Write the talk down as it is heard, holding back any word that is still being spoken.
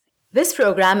This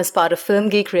program is part of Film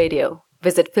Geek Radio.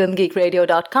 Visit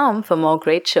filmgeekradio.com for more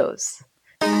great shows.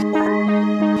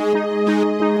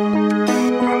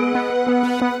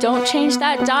 Don't change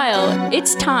that dial.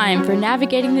 It's time for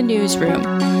Navigating the Newsroom.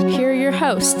 Here are your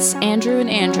hosts, Andrew and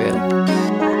Andrew.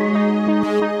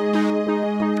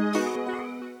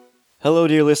 Hello,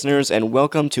 dear listeners, and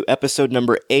welcome to episode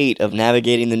number 8 of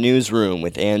Navigating the Newsroom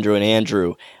with Andrew and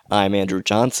Andrew. I'm Andrew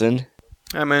Johnson.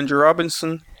 I'm Andrew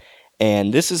Robinson.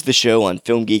 And this is the show on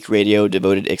Film Geek Radio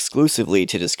devoted exclusively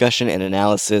to discussion and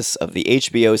analysis of the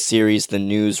HBO series The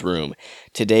Newsroom.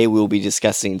 Today we'll be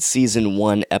discussing Season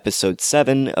 1, Episode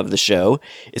 7 of the show.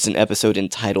 It's an episode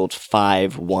entitled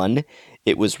 5-1.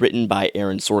 It was written by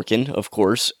Aaron Sorkin, of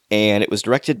course, and it was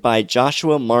directed by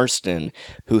Joshua Marston,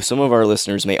 who some of our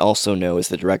listeners may also know as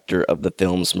the director of the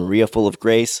films Maria Full of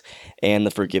Grace and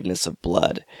The Forgiveness of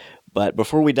Blood. But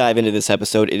before we dive into this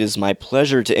episode, it is my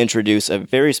pleasure to introduce a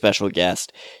very special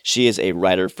guest. She is a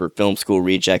writer for Film School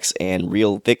Rejects and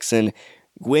Real Vixen.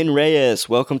 Gwen Reyes,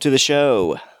 welcome to the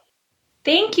show.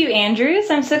 Thank you,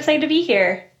 Andrews. I'm so excited to be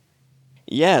here.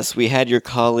 Yes, we had your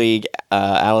colleague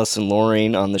Allison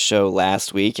Loring on the show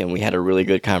last week, and we had a really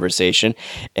good conversation.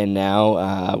 And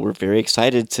now we're very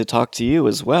excited to talk to you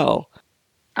as well.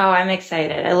 Oh, I'm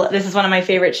excited. This is one of my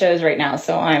favorite shows right now,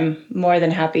 so I'm more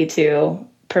than happy to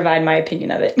provide my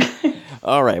opinion of it.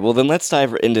 All right, well then let's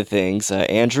dive into things.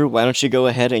 Andrew, why don't you go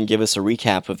ahead and give us a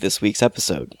recap of this week's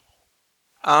episode?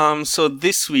 So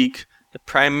this week, the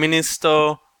Prime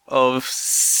Minister of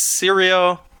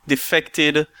Syria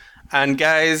defected, and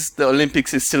guys, the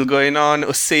Olympics is still going on.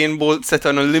 Usain Bolt set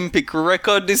an Olympic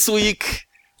record this week.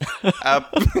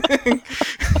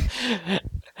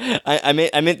 I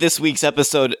meant this week's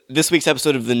episode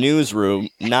of The Newsroom,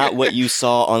 not what you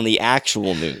saw on the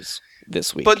actual news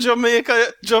this week. But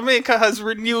Jamaica has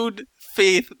renewed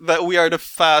faith that we are the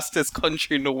fastest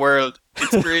country in the world.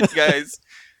 It's great, guys.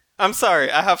 I'm sorry,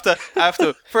 I have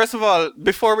to. First of all,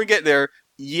 before we get there,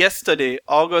 yesterday,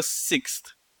 August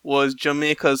 6th, was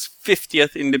Jamaica's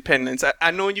 50th independence.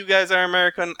 I know you guys are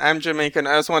American, I'm Jamaican.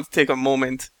 I just want to take a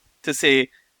moment to say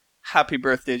happy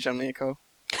birthday, Jamaica.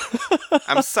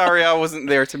 I'm sorry I wasn't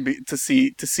there to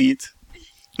see it.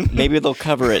 Maybe they'll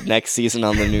cover it next season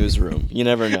on The Newsroom. You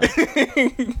never know.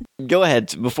 Go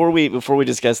ahead. Before we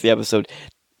discuss the episode,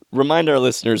 remind our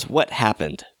listeners what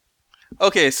happened.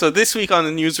 Okay, so this week on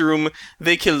The Newsroom,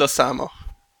 they killed Osama.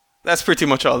 That's pretty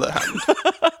much all that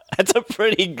happened. That's a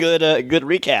pretty good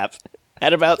recap.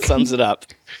 That about sums it up.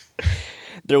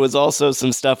 There was also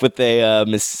some stuff with a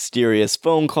mysterious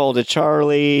phone call to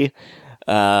Charlie.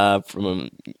 From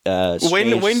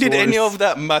when did any of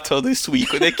that matter this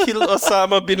week? They killed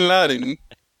Osama bin Laden,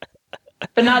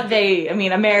 but not they. I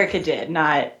mean, America did,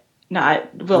 not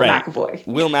Will McAvoy.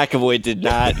 Will McAvoy did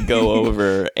not go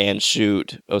over and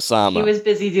shoot Osama. He was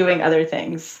busy doing other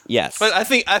things. Yes, but I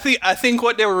think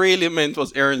what they really meant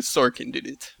was Aaron Sorkin did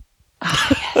it.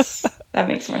 Oh, yes. That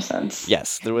makes more sense.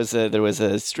 Yes, there was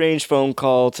a strange phone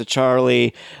call to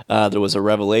Charlie. There was a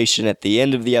revelation at the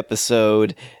end of the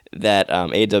episode that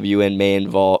AWN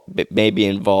may be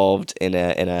involved in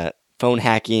a phone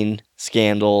hacking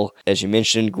scandal. As you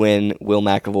mentioned, Gwen, Will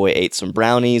McAvoy ate some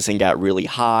brownies and got really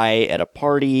high at a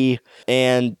party.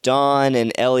 And Dawn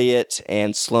and Elliot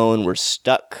and Sloan were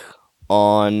stuck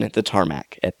on the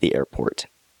tarmac at the airport.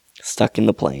 Stuck in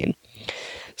the plane.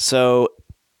 So,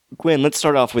 Gwen, let's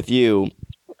start off with you.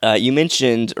 You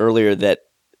mentioned earlier that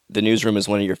The Newsroom is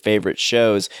one of your favorite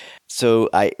shows. So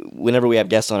whenever we have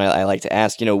guests on, I like to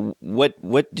ask,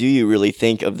 what do you really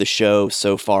think of the show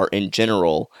so far in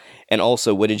general? And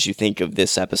also, what did you think of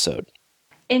this episode?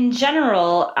 In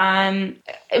general,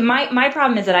 my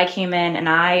problem is that I came in and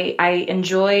I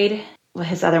enjoyed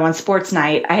his other one, Sports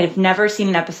Night. I have never seen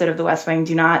an episode of The West Wing.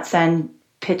 Do not send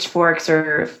pitchforks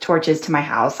or torches to my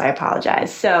house. I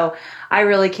apologize. So I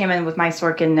really came in with my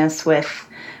Sorkin-ness with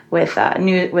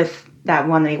that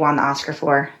one that he won the Oscar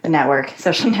for, The Network,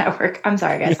 Social Network. I'm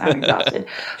sorry, guys, I'm exhausted.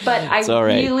 But I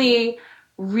really,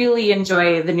 really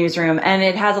enjoy The Newsroom, and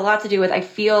it has a lot to do with, I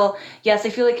feel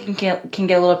like it can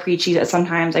get a little preachy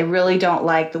sometimes. I really don't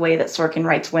like the way that Sorkin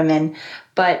writes women,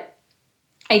 but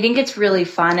I think it's really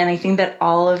fun, and I think that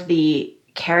all of the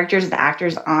characters and the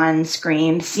actors on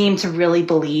screen seem to really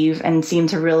believe and seem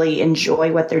to really enjoy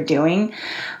what they're doing.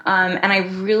 And I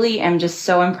really am just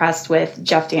so impressed with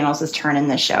Jeff Daniels' turn in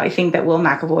this show. I think that Will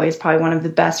McAvoy is probably one of the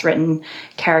best written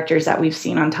characters that we've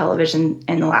seen on television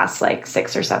in the last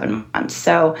 6 or 7 months.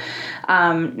 So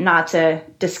not to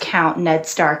discount Ned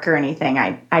Stark or anything,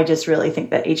 I just really think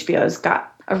that HBO's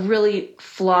got a really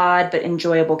flawed but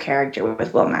enjoyable character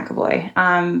with Will McAvoy.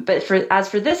 But as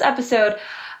for this episode,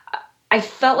 I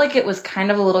felt like it was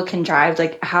kind of a little contrived.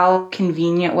 Like, how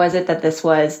convenient was it that this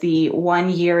was the 1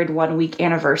 year and 1 week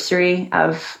anniversary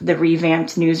of the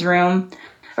revamped newsroom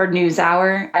or news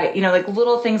hour? Like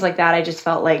little things like that, I just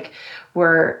felt like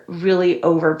were really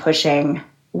over pushing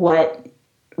what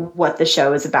the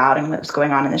show is about and what's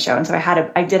going on in the show. And so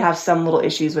I did have some little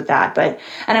issues with that, and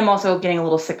I'm also getting a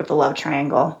little sick of the love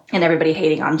triangle and everybody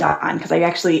hating on Dawn, because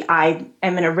I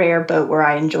am in a rare boat where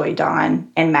I enjoy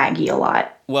Dawn and Maggie a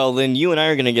lot. Well, then you and I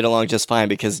are going to get along just fine,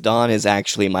 because Dawn is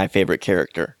actually my favorite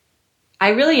character. I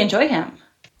really enjoy him.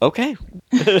 Okay.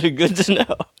 Good to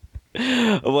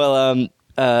know. Well,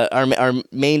 our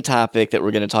main topic that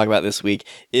we're going to talk about this week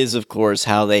is, of course,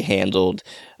 how they handled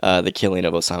the killing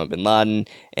of Osama bin Laden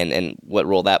and what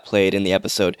role that played in the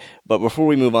episode. But before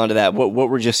we move on to that, what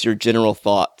were just your general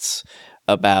thoughts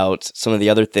about some of the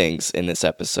other things in this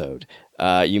episode?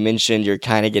 You mentioned you're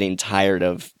kind of getting tired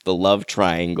of the love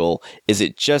triangle. Is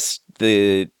it just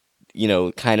the,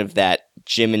 kind of that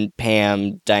Jim and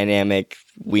Pam dynamic?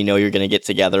 We know you're going to get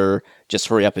together. Just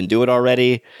hurry up and do it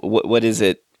already. What is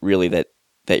it really that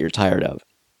you're tired of?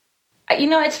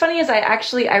 It's funny, is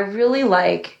I really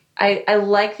like, I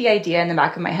like the idea in the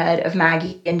back of my head of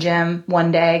Maggie and Jim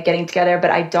one day getting together,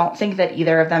 but I don't think that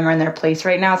either of them are in their place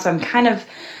right now. So I'm kind of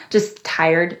just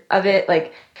tired of it.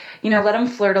 Like, let them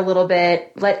flirt a little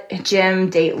bit. Let Jim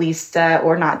date Lisa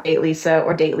or not date Lisa,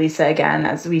 or date Lisa again,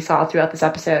 as we saw throughout this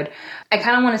episode. I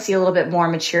kind of want to see a little bit more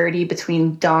maturity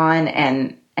between Dawn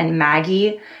and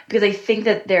Maggie, because I think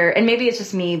that and maybe it's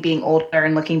just me being older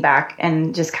and looking back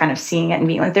and just kind of seeing it and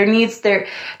being like,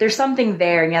 there's something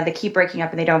there. And yeah, they keep breaking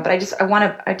up and they don't, but I just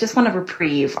want a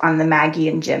reprieve on the Maggie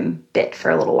and Jim bit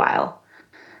for a little while.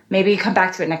 Maybe come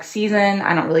back to it next season.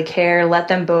 I don't really care. Let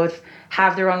them both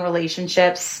have their own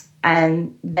relationships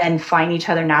and then find each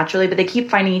other naturally, but they keep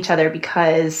finding each other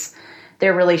because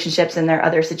their relationships and their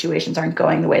other situations aren't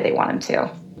going the way they want them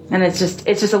to. And it's just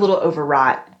a little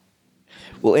overwrought.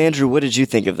 Well, Andrew, what did you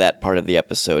think of that part of the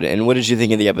episode? And what did you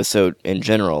think of the episode in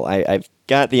general? I've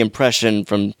got the impression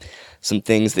from some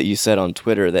things that you said on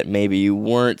Twitter that maybe you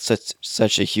weren't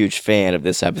such a huge fan of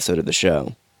this episode of the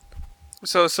show.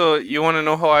 So you want to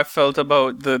know how I felt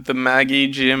about the Maggie,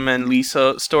 Jim, and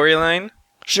Lisa storyline?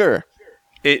 Sure.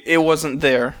 It wasn't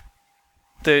there.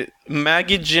 The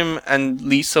Maggie, Jim, and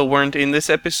Lisa weren't in this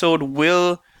episode.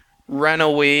 Will ran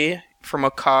away from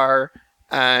a car,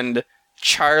 and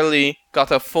Charlie got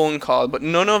a phone call, but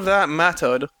none of that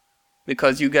mattered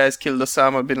because you guys killed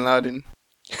Osama bin Laden.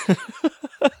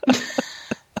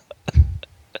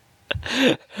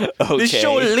 Okay.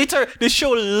 This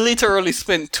show literally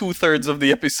spent 2/3 of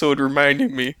the episode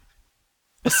reminding me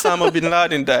Osama bin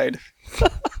Laden died.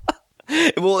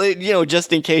 Well,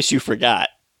 just in case you forgot.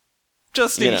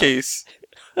 Just in case.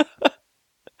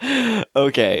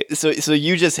 Okay, so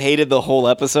you just hated the whole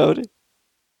episode?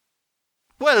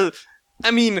 Well,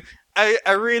 I mean, I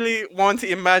really want to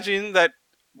imagine that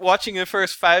watching the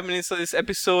first 5 minutes of this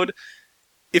episode,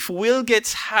 if Will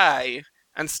gets high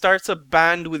and starts a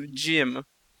band with Jim,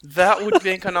 that would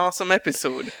make an awesome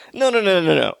episode.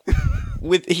 No.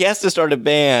 He has to start a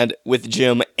band with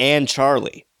Jim and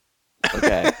Charlie.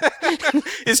 Okay.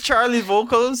 Is Charlie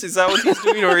vocals? Is that what he's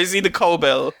doing, or is he the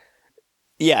cowbell?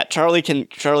 Yeah, Charlie can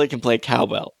play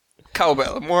cowbell.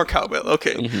 More cowbell.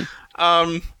 Okay.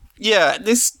 Mm-hmm. Yeah,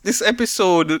 this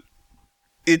episode,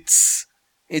 it's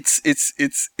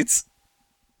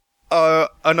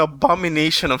an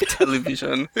abomination of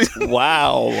television.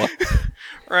 Wow.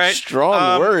 Right?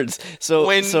 Strong words. So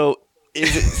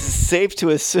is it safe to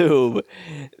assume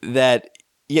that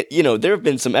there have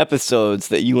been some episodes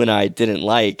that you and I didn't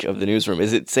like of the Newsroom.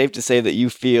 Is it safe to say that you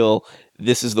feel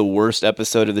this is the worst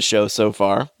episode of the show so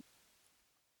far?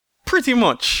 Pretty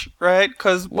much, right?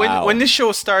 Because when the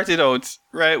show started out,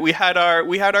 right, we had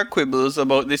our quibbles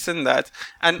about this and that,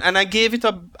 and I gave it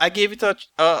a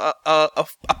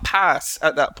pass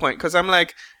at that point, because I'm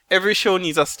like, every show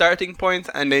needs a starting point,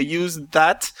 and they used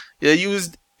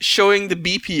showing the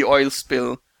BP oil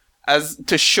spill as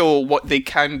to show what they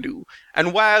can do.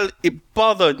 And while it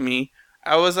bothered me,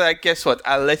 I was like, guess what?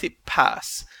 I'll let it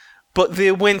pass. But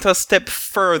they went a step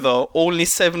further only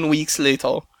 7 weeks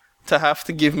later to have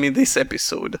to give me this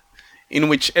episode, in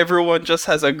which everyone just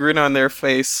has a grin on their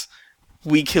face.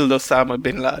 We killed Osama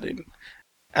bin Laden.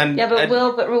 And yeah, but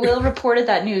Will reported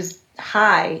that news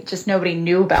high, just nobody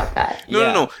knew about that.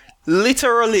 No.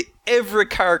 Literally every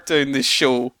character in this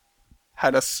show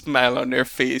had a smile on their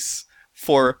face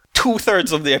for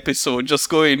 2/3 of the episode, just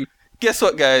going, guess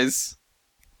what, guys?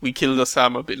 We killed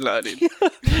Osama bin Laden.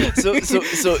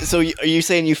 So are you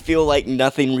saying you feel like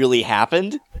nothing really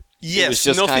happened? Yes, it was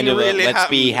just nothing kind of really let's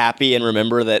happened. be happy and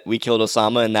remember that we killed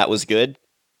Osama and that was good.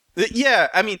 Yeah,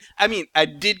 I mean, I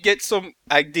did get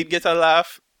a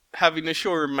laugh having the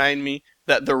show remind me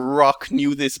that The Rock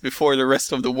knew this before the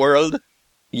rest of the world.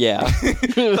 Yeah.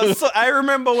 So I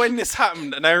remember when this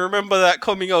happened, and I remember that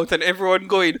coming out, and everyone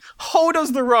going, "How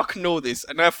does The Rock know this?"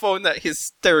 And I found that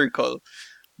hysterical.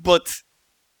 But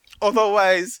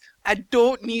otherwise, I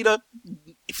don't need a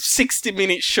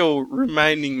 60-minute show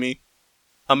reminding me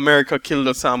America killed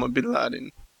Osama bin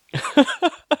Laden.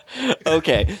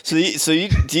 Okay, so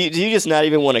do you just not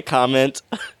even want to comment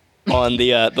on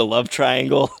the love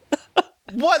triangle?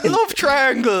 What love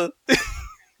triangle?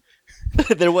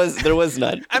 there was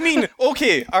none. I mean,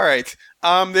 okay, all right.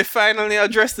 They finally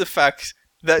addressed the fact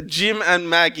that Jim and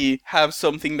Maggie have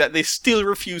something that they still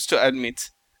refuse to admit,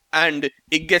 and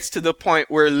it gets to the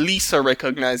point where Lisa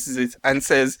recognizes it and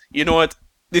says, "You know what?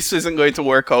 This isn't going to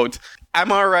work out.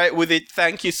 I'm all right with it.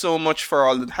 Thank you so much for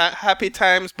all the happy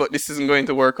times, but this isn't going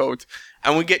to work out."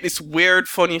 And we get this weird,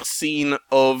 funny scene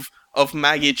of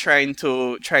Maggie trying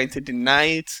to deny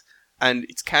it, and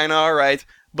it's kind of all right.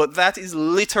 But that is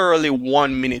literally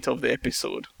 1 minute of the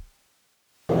episode.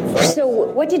 So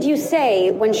what did you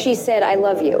say when she said, "I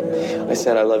love you"? I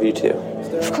said I love you too.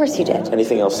 Of course you did.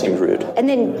 Anything else seemed rude. And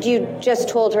then you just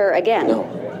told her again? No.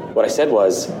 What I said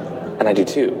was, and I do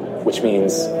too, which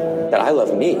means that I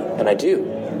love me, and I do.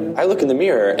 I look in the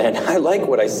mirror, and I like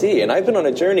what I see, and I've been on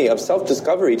a journey of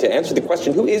self-discovery to answer the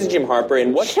question, who is Jim Harper,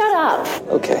 and what... Shut up!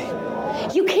 Okay.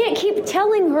 You can't keep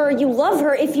telling her you love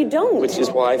her if you don't. Which is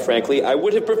why, frankly, I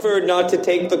would have preferred not to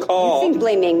take the call. You think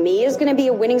blaming me is going to be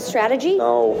a winning strategy?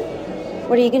 No.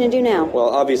 What are you going to do now? Well,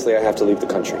 obviously I have to leave the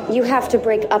country. You have to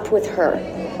break up with her.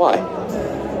 Why?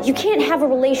 You can't have a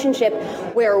relationship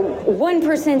where one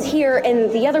person's here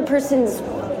and the other person's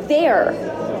there.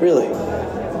 Really?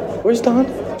 Where's Don?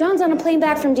 Don's on a plane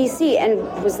back from D.C., and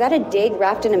was that a dig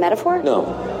wrapped in a metaphor? No.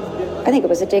 I think it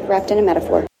was a dig wrapped in a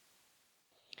metaphor.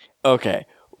 Okay.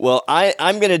 Well,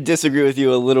 I'm going to disagree with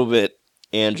you a little bit,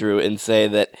 Andrew, and say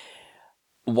that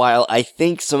while I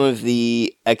think some of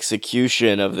the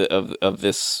execution of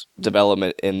this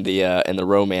development in the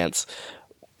romance,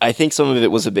 I think some of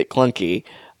it was a bit clunky.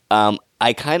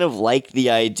 I kind of like the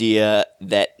idea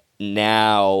that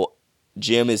now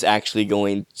Jim is actually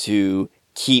going to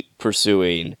keep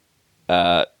pursuing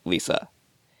Lisa,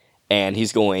 and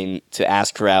he's going to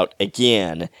ask her out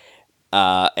again.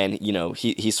 And you know,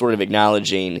 he's sort of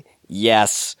acknowledging,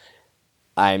 yes,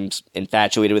 I'm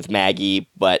infatuated with Maggie,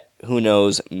 but who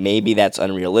knows, maybe that's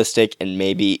unrealistic, and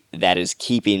maybe that is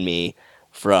keeping me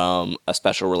from a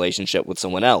special relationship with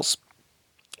someone else.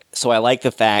 So I like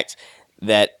the fact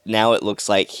that now it looks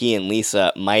like he and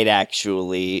Lisa might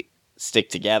actually stick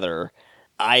together.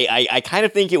 I kind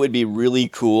of think it would be really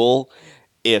cool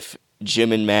if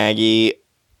Jim and Maggie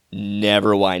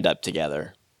never wind up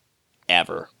together.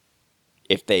 Ever.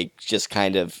 If they just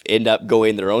kind of end up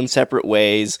going their own separate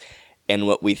ways, and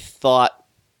what we thought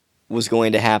was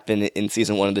going to happen in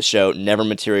season 1 of the show never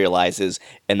materializes,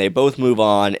 and they both move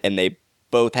on, and they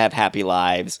both have happy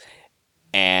lives,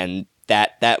 and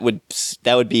that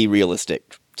would be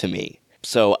realistic to me.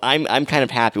 So I'm kind of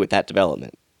happy with that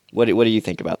development. What do you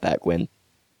think about that, Gwen?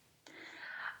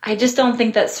 I just don't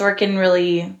think that Sorkin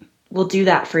really will do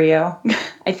that for you.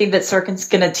 I think that Sorkin's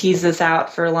going to tease this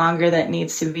out for longer than it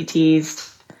needs to be teased.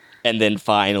 And then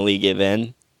finally give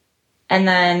in? And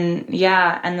then,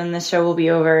 and then the show will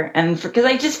be over. And because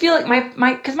I just feel like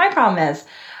my problem is,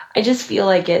 I just feel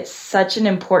like it's such an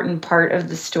important part of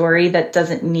the story that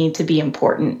doesn't need to be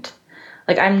important.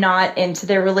 Like, I'm not into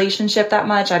their relationship that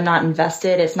much. I'm not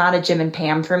invested. It's not a Jim and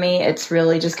Pam for me. It's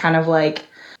really just kind of like,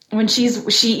 when she's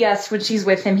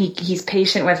with him, he's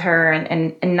patient with her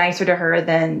and nicer to her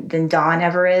than Don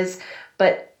ever is.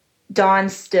 But Don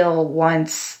still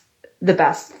wants the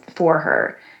best for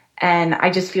her. And I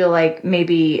just feel like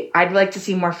maybe I'd like to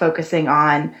see more focusing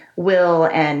on Will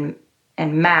and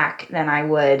Mac than I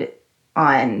would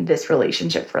on this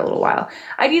relationship for a little while.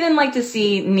 I'd even like to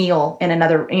see Neil in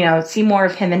another, see more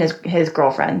of him and his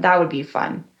girlfriend. That would be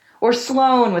fun. Or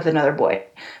Sloane with another boy.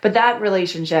 But that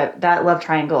relationship, that love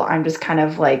triangle, I'm just kind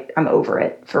of like, I'm over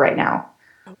it for right now.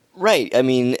 Right. I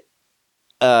mean,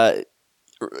 earlier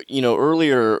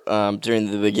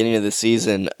during the beginning of the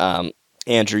season,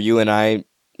 Andrew, you and I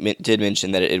did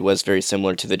mention that it was very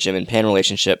similar to the Jim and Pam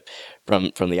relationship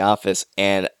from The Office,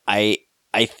 and I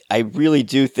really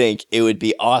do think it would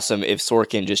be awesome if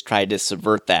Sorkin just tried to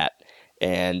subvert that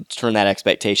and turn that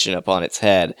expectation upon its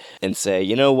head and say,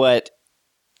 you know what,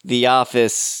 The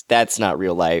Office, that's not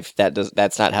real life.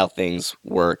 That's not how things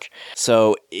work.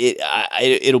 So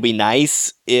it'll be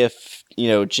nice if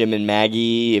Jim and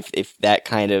Maggie, if that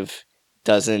kind of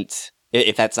doesn't,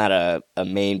 if that's not a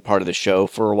main part of the show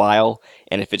for a while,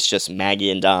 and if it's just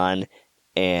Maggie and Don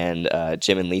and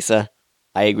Jim and Lisa,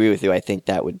 I agree with you. I think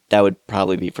that would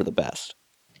probably be for the best.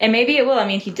 And maybe it will. I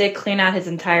mean, he did clean out his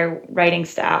entire writing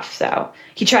staff, so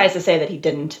he tries to say that he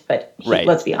didn't, but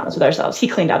let's be honest with ourselves. He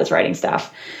cleaned out his writing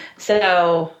staff.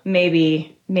 So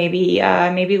maybe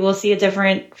we'll see a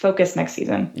different focus next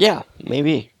season. Yeah,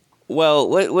 maybe. Well,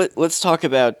 let's talk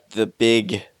about the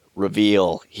big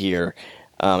reveal here,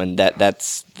 and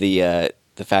that's the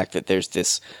fact that there's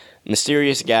this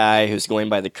mysterious guy who's going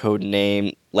by the code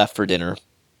name Late for Dinner,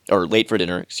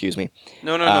 excuse me.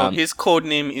 No. His code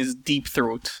name is Deep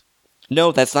Throat.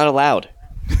 No, that's not allowed.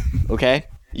 Okay?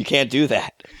 You can't do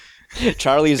that.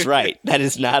 Charlie's right. That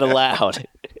is not allowed.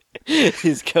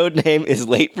 His code name is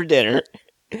Late for Dinner.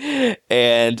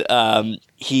 And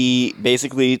he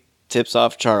basically tips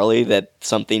off Charlie that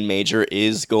something major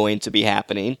is going to be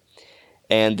happening.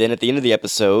 And then at the end of the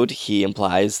episode, he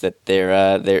implies that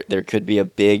there could be a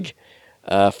big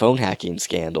phone hacking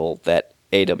scandal that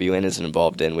AWN is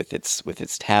involved in with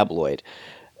its tabloid.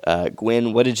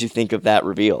 Gwen, what did you think of that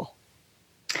reveal?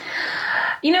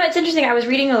 It's interesting. I was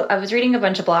reading a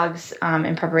bunch of blogs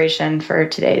in preparation for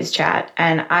today's chat,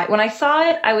 and when I saw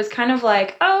it, I was kind of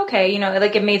like, oh, okay,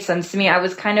 like it made sense to me. I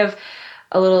was kind of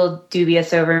a little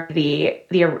dubious over the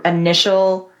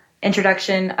initial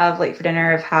introduction of Late for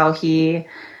Dinner, of how he,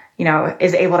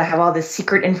 is able to have all this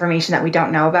secret information that we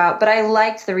don't know about. But I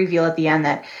liked the reveal at the end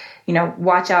that,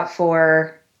 watch out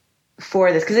for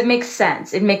this, because it makes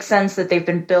sense. It makes sense that they've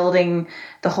been building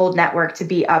the whole network to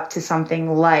be up to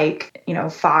something like,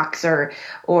 Fox or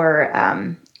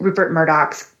Rupert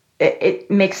Murdoch's. It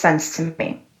makes sense to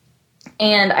me,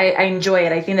 and I enjoy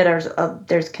it. I think that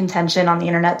there's contention on the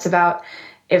internets about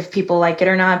if people like it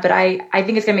or not, but I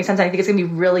think it's gonna make sense. And I think it's gonna be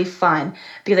really fun,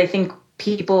 because I think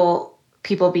people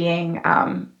being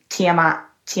TMI,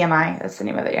 that's the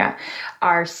name of it, yeah,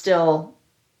 are still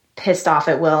pissed off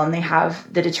at Will, and they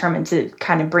have the determined to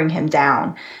kind of bring him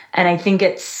down. And I think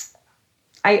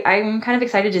I'm kind of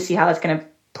excited to see how that's going to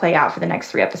play out for the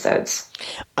next 3 episodes.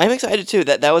 I'm excited too.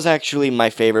 That was actually my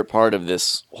favorite part of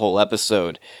this whole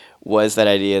episode, was that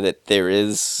idea that there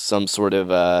is some sort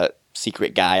of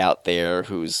secret guy out there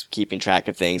who's keeping track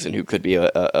of things and who could be a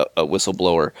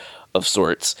whistleblower of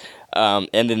sorts.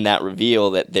 And then that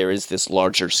reveal that there is this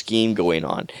larger scheme going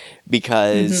on,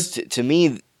 because to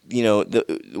me,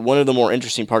 one of the more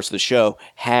interesting parts of the show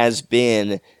has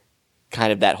been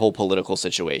kind of that whole political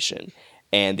situation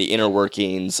and the inner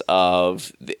workings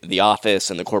of the office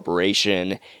and the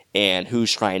corporation, and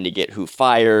who's trying to get who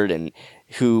fired and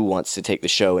who wants to take the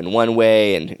show in one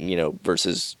way, and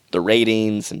versus the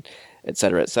ratings, and et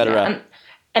cetera, et cetera. Yeah,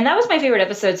 and that was my favorite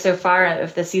episode so far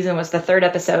of the season, was the 3rd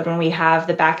episode, when we have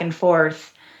the back and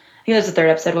forth. I think that was the 3rd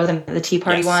episode, wasn't it? The Tea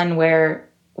Party one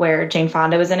where Jane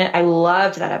Fonda was in it. I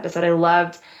loved that episode. I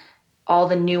loved all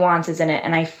the nuances in it,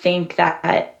 and I think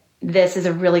that this is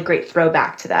a really great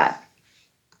throwback to that.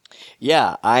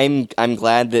 Yeah, I'm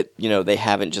glad that they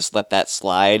haven't just let that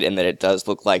slide, and that it does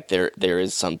look like there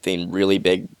is something really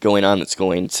big going on that's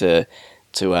going to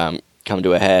come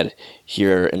to a head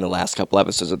here in the last couple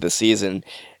episodes of this season.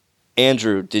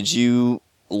 Andrew, did you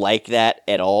like that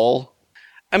at all?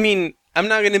 I mean, I'm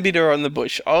not going to beat around the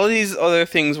bush. All these other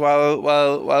things,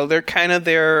 while they're kind of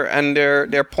there and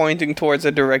they're pointing towards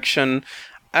a direction,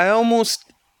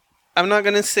 I'm not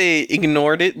going to say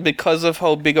ignored it because of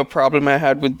how big a problem I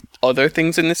had with other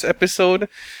things in this episode,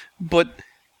 but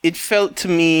it felt to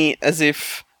me as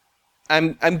if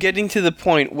I'm getting to the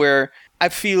point where I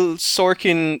feel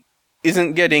Sorkin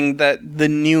isn't getting that the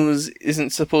news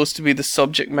isn't supposed to be the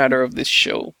subject matter of this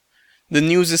show. The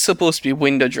news is supposed to be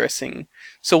window dressing.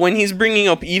 So when he's bringing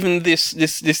up even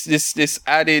this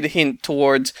added hint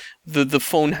towards the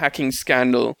phone hacking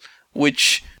scandal,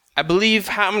 which I believe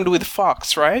happened with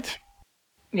Fox, right?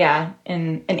 Yeah,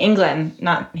 in England,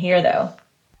 not here though.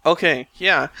 Okay,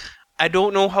 yeah. I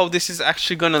don't know how this is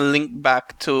actually going to link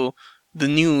back to the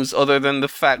news, other than the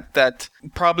fact that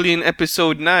probably in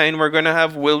episode 9 we're going to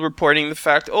have Will reporting the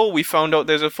fact, we found out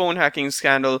there's a phone hacking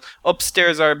scandal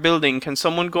upstairs our building. Can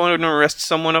someone go and arrest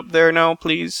someone up there now,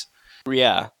 please?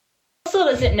 Yeah. He still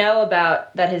doesn't know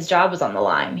about that his job was on the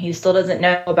line. He still doesn't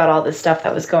know about all this stuff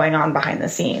that was going on behind the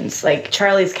scenes. Like,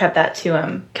 Charlie's kept that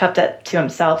to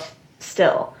himself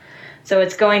still. So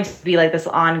it's going to be like this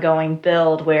ongoing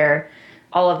build where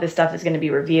all of this stuff is going to be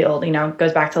revealed. It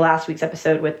goes back to last week's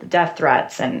episode with the death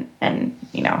threats, and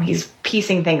he's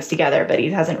piecing things together, but he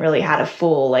hasn't really had a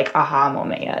full aha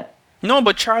moment yet. No,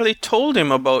 but Charlie told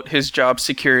him about his job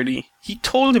security. He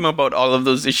told him about all of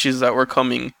those issues that were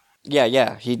coming.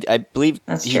 Yeah. I believe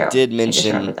That's he true. did I just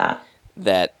mention remembered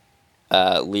that.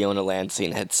 Leona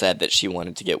Lansing had said that she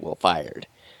wanted to get Will fired.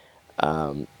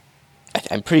 I'm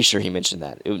pretty sure he mentioned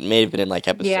that. It may have been in like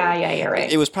episode... Yeah, you're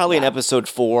right. It was probably in Yeah. episode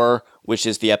 4, which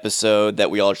is the episode that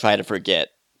we all try to forget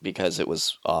because it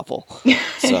was awful.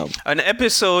 So, An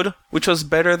episode which was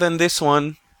better than this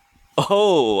one.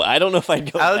 oh, I don't know if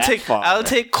I'd go that far. I'll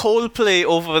take Coldplay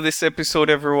over this episode,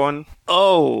 everyone.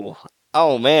 Oh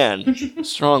man,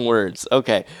 strong words.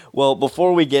 Okay, well,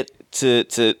 before we get to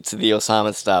the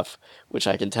Osama stuff, which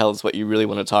I can tell is what you really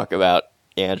want to talk about,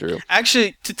 Andrew.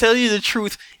 Actually, to tell you the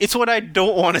truth, it's what I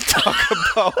don't want to talk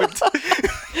about.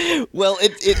 Well,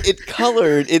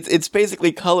 it's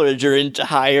basically colored your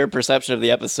entire perception of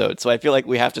the episode, so I feel like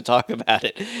we have to talk about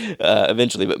it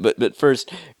eventually. But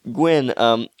first, Gwen,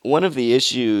 one of the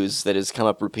issues that has come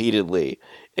up repeatedly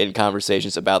in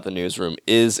conversations about the newsroom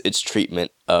is its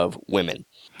treatment of women,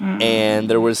 and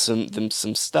there was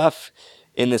some stuff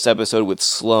in this episode with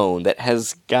Sloane that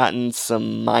has gotten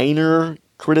some minor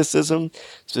criticism,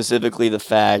 specifically the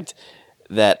fact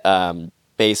that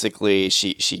basically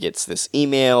she gets this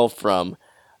email from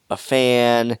a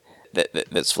fan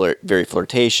that's very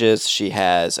flirtatious. She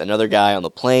has another guy on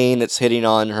the plane that's hitting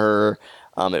on her.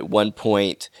 At one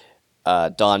point,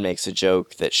 Dawn makes a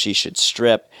joke that she should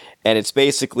strip, and it's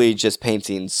basically just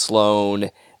painting Sloane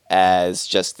as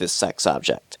just this sex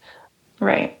object.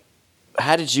 Right.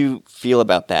 How did you feel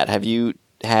about that? Have you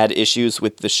had issues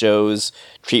with the show's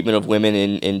treatment of women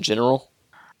in general?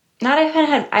 I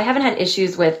haven't had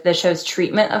issues with the show's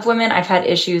treatment of women. I've had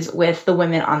issues with the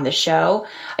women on the show.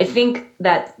 I think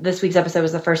that this week's episode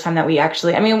was the first time that we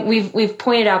actually, we've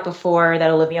pointed out before that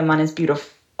Olivia Munn is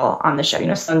beautiful on the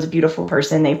show. Sloane's a beautiful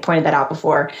person. They've pointed that out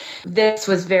before. This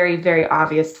was very, very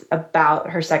obvious about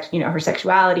her her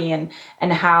sexuality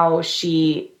and how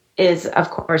she is, of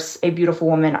course, a beautiful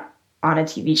woman on a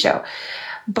TV show.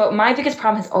 But my biggest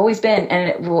problem has always been, and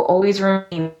it will always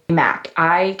remain, Mac.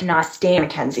 I cannot stand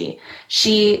Mackenzie.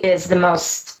 She is the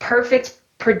most perfect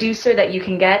producer that you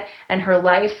can get, and her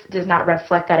life does not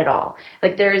reflect that at all.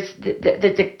 Like, there's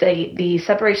the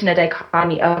separation, the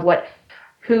dichotomy of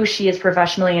who she is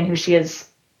professionally and who she is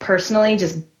personally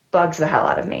just bugs the hell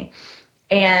out of me.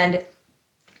 And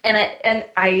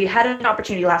I had an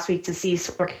opportunity last week to see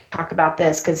Sorkin talk about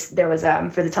this because there was,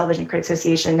 for the Television Critics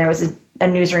Association, there was a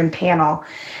newsroom panel.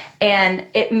 And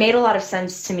it made a lot of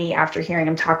sense to me after hearing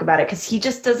him talk about it because he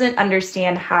just doesn't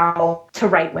understand how to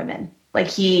write women. Like,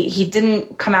 he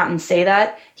didn't come out and say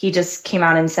that. He just came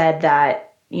out and said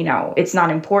that, it's not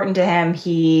important to him.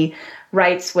 He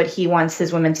writes what he wants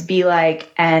his women to be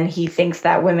like, and he thinks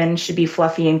that women should be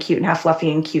fluffy and cute and have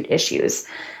fluffy and cute issues.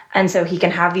 And so he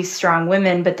can have these strong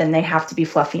women, but then they have to be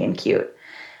fluffy and cute.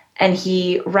 And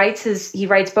he writes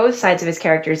both sides of his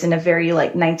characters in a very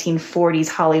 1940s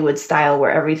Hollywood style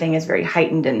where everything is very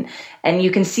heightened. And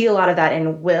you can see a lot of that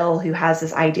in Will, who has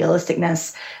this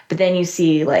idealisticness. But then you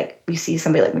see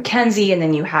somebody like Mackenzie, and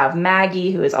then you have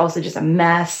Maggie, who is also just a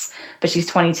mess, but she's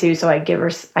 22. So I give her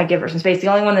some space. The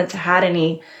only one that's had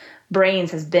any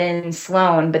brains has been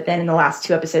Sloane, but then in the last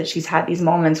 2 episodes, she's had these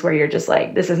moments where you're just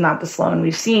like, this is not the Sloane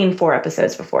we've seen 4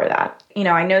 episodes before that.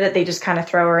 I know that they just kind of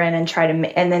throw her in and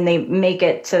and then they make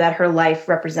it so that her life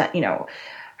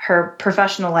her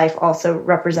professional life also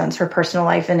represents her personal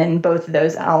life. And in both of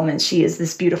those elements, she is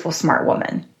this beautiful, smart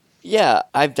woman. Yeah,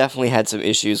 I've definitely had some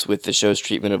issues with the show's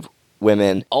treatment of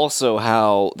women. Also,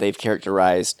 how they've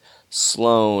characterized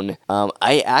Sloane.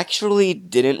 I actually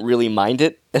didn't really mind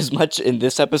it as much in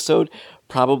this episode,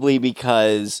 probably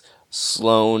because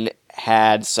Sloane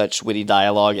had such witty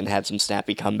dialogue and had some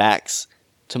snappy comebacks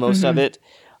to most of it,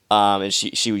 and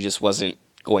she just wasn't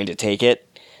going to take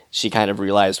it. She kind of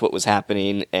realized what was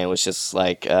happening and was just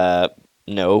like,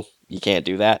 no, you can't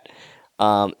do that.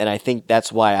 And I think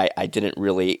that's why I didn't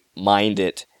really mind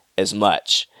it as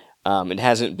much. It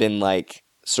hasn't been like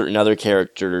certain other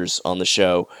characters on the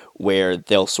show where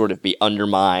they'll sort of be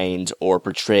undermined or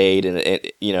portrayed in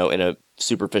a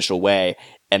superficial way,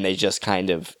 and they just kind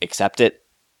of accept it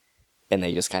and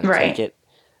they just kind of take it.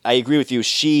 I agree with you.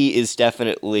 She is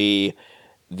definitely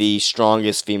the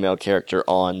strongest female character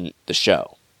on the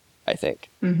show, I think.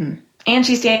 Mm-hmm. And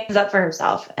she stands up for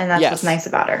herself, and that's what's nice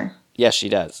about her. Yes, she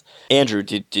does. Andrew,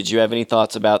 did you have any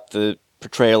thoughts about the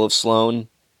portrayal of Sloane?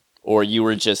 Or you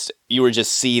were just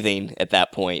seething at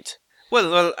that point?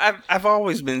 Well, I've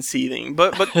always been seething,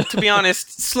 but to be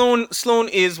honest, Sloane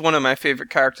is one of my favorite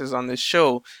characters on this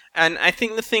show, and I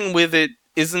think the thing with it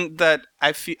isn't that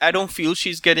I don't feel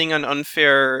she's getting an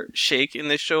unfair shake in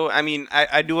this show. I mean,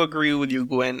 I do agree with you,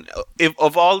 Gwen. If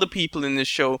of all the people in this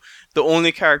show, the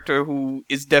only character who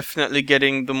is definitely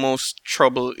getting the most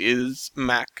trouble is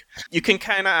Mac. You can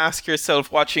kind of ask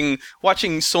yourself, watching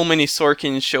so many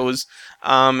Sorkin shows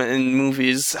and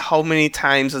movies, how many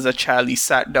times as a child he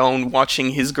sat down watching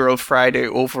His Girl Friday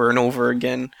over and over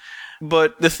again.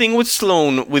 But the thing with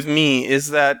Sloane, with me,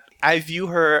 is that I view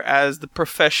her as the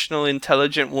professional,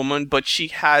 intelligent woman, but she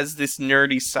has this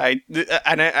nerdy side,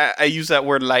 and I use that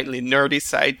word lightly, nerdy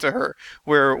side to her,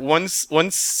 where once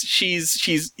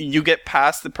you get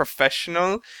past the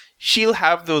professional, she'll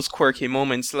have those quirky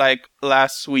moments, like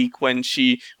last week when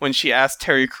she asked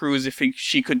Terry Crews if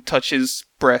she could touch his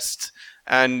breast,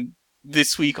 and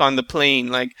this week on the plane,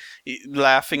 like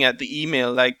laughing at the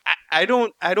email. Like I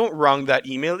don't wrong that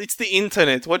email. It's the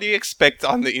internet. What do you expect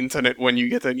on the internet when you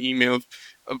get an email?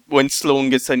 When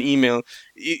Sloane gets an email,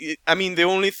 I mean, the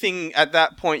only thing at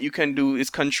that point you can do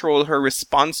is control her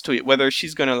response to it, whether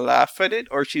she's gonna laugh at it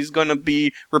or she's gonna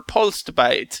be repulsed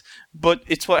by it. But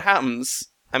it's what happens.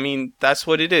 I mean, that's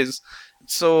what it is.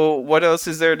 So what else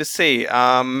is there to say?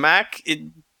 Mac,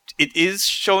 it is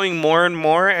showing more and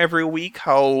more every week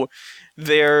how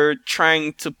they're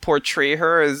trying to portray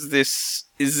her as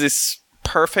this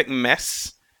perfect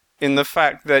mess, in the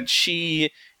fact that she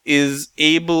is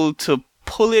able to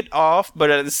pull it off,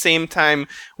 but at the same time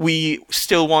we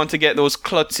still want to get those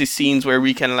klutzy scenes where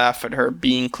we can laugh at her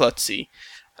being klutzy.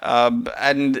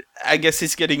 And I guess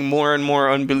it's getting more and more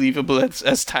unbelievable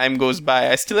as time goes by.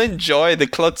 I still enjoy the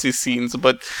klutzy scenes,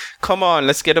 but come on,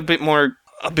 let's get a bit more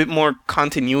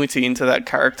continuity into that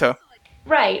character.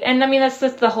 Right. And I mean, that's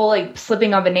just the whole like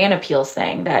slipping on banana peels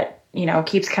thing that, you know,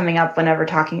 keeps coming up whenever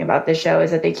talking about this show, is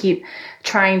that they keep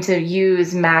trying to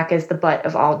use Mac as the butt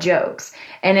of all jokes.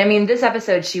 And I mean, this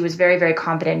episode, she was very, very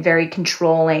competent, very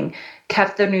controlling,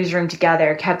 kept the newsroom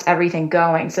together, kept everything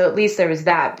going. So at least there was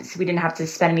that. So we didn't have to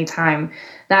spend not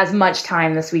as much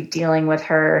time this week dealing with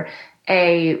her,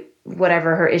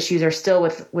 whatever her issues are still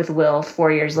with Will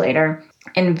 4 years later.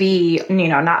 And B, you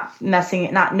know, not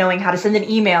knowing how to send an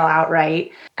email out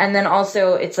right. And then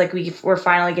also it's like we're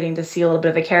finally getting to see a little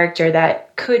bit of a character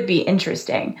that could be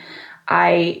interesting.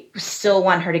 I still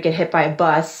want her to get hit by a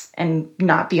bus and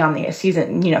not be on the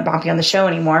season, you know, not be on the show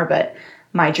anymore, but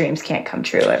my dreams can't come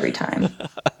true every time.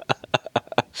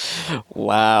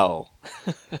 Wow.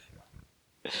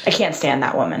 I can't stand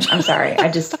that woman. I'm sorry. I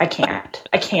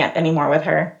can't anymore with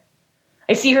her.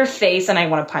 I see her face and I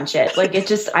want to punch it. Like,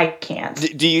 I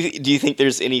can't. Do you think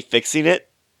there's any fixing it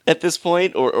at this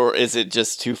point, or is it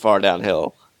just too far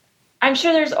downhill? I'm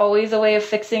sure there's always a way of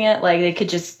fixing it. Like, they could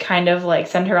just kind of like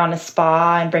send her on a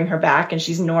spa and bring her back and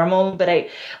she's normal. But I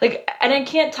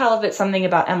can't tell if it's something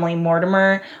about Emily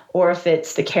Mortimer or if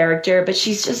it's the character, but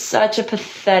she's just such a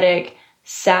pathetic,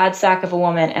 sad sack of a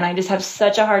woman. And I just have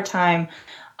such a hard time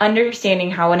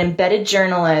understanding how an embedded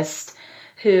journalist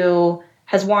who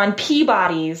has won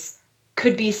Peabodys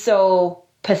could be so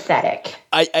pathetic.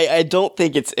 I don't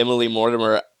think it's Emily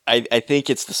Mortimer. I think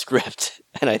it's the script,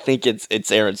 and I think it's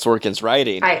Aaron Sorkin's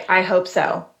writing. I hope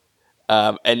so.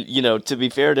 And you know, to be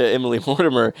fair to Emily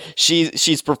Mortimer,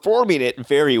 she's performing it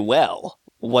very well.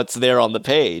 What's there on the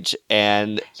page,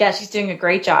 and yeah, she's doing a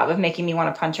great job of making me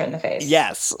want to punch her in the face.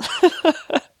 Yes.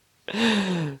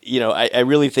 You know, I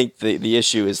really think the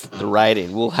issue is the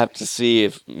writing. We'll have to see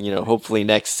if, you know, hopefully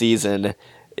next season,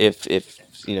 if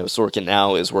you know, Sorkin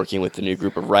now is working with the new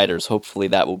group of writers, hopefully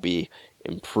that will be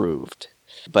improved.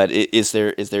 But is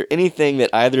there anything that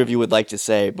either of you would like to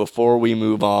say before we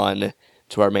move on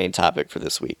to our main topic for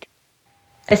this week?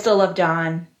 I still love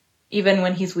Don, even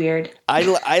when he's weird.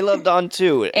 I love Don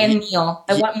too. And Neil.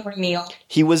 I want more Neil.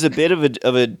 He was a bit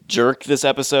of a jerk this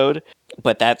episode,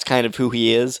 but that's kind of who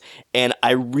he is. And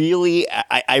I really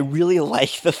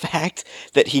like the fact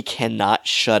that he cannot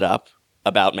shut up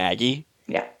about Maggie.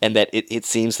 Yeah. And that it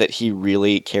seems that he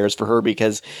really cares for her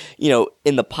because, you know,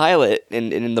 in the pilot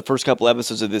and in the first couple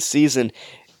episodes of this season,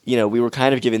 you know, we were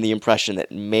kind of given the impression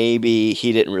that maybe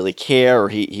he didn't really care or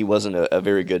he wasn't a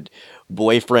very good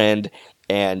boyfriend.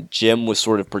 And Jim was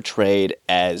sort of portrayed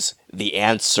as the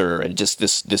answer and just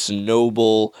this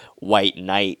noble white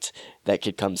knight that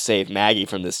could come save Maggie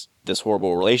from this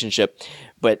horrible relationship.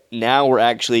 But now we're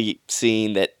actually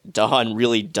seeing that Don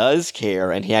really does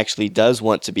care and he actually does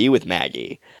want to be with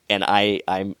Maggie. And I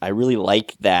really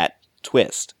like that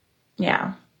twist.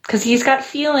 Yeah. Because he's got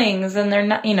feelings and they're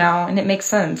not, you know, and it makes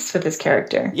sense with his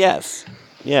character. Yes.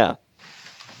 Yeah.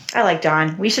 I like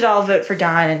Don. We should all vote for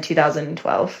Don in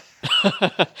 2012.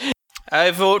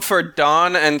 I vote for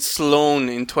Don and Sloane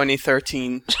in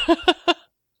 2013.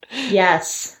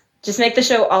 Yes. Just make the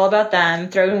show all about them.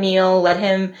 Throw Neil, let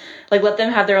them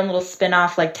have their own little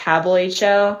spin-off like tabloid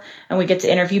show, and we get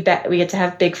to interview. We get to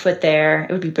have Bigfoot there.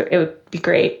 It would be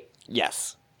great.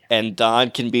 Yes, and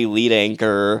Dawn can be lead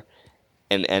anchor,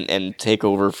 and take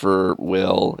over for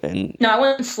Will. And no, I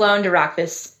want Sloan to rock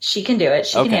this. She can do it.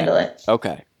 She can handle it.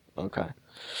 Okay.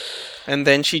 And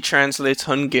then she translates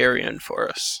Hungarian for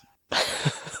us.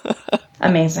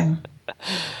 Amazing.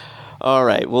 All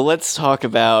right, well, let's talk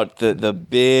about the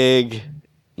big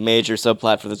major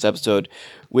subplot for this episode,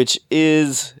 which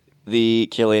is the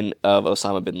killing of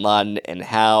Osama bin Laden and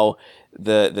how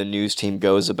the news team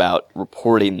goes about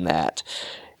reporting that.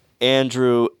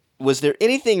 Andrew, was there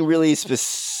anything really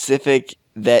specific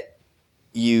that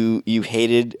you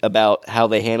hated about how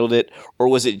they handled it, or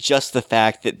was it just the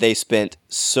fact that they spent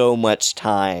so much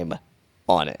time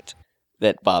on it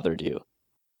that bothered you?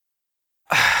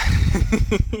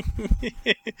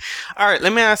 All right,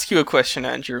 let me ask you a question,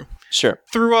 Andrew. Sure.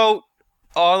 Throughout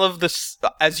all of this,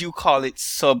 as you call it,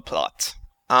 subplot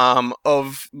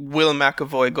of Will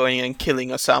McAvoy going and killing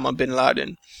Osama bin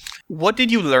Laden, what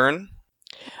did you learn?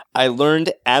 I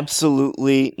learned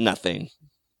absolutely nothing.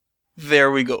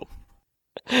 There we go.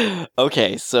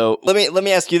 Okay, so let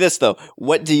me ask you this though.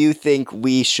 What do you think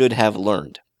we should have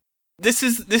learned? This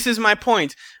is my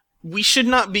point. We should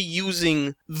not be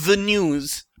using the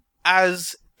news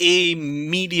as a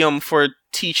medium for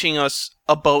teaching us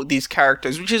about these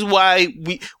characters, which is why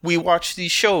we watch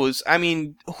these shows. I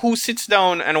mean, who sits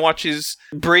down and watches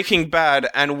Breaking Bad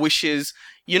and wishes,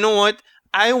 you know what,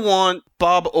 I want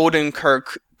Bob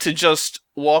Odenkirk to just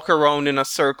walk around in a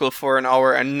circle for an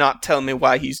hour and not tell me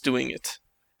why he's doing it.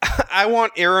 I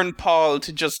want Aaron Paul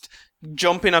to just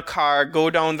jump in a car, go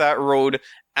down that road,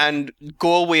 and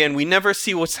go away, and we never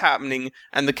see what's happening,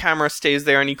 and the camera stays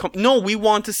there, and No, we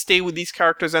want to stay with these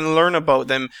characters and learn about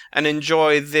them and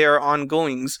enjoy their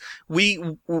ongoings.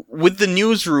 With the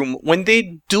newsroom, when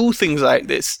they do things like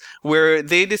this, where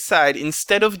they decide,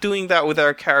 instead of doing that with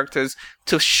our characters,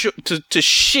 to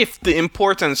shift the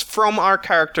importance from our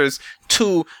characters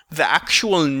to the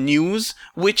actual news,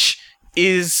 which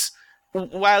is...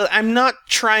 While I'm not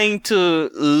trying to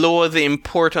lower the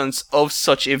importance of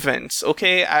such events,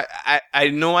 okay? I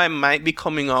know I might be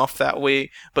coming off that way,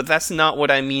 but that's not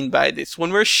what I mean by this.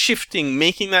 When we're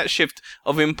making that shift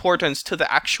of importance to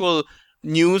the actual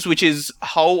news, which is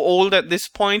how old at this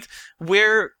point,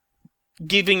 we're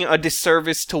giving a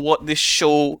disservice to what this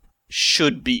show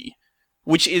should be.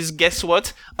 Which is, guess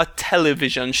what? A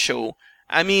television show.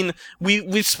 I mean,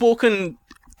 we've spoken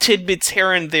tidbits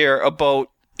here and there about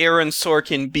Aaron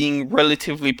Sorkin being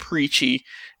relatively preachy.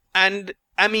 And,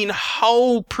 I mean,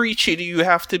 how preachy do you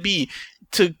have to be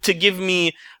to give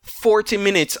me 40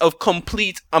 minutes of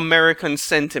complete American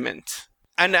sentiment?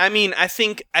 And, I mean, I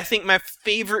think my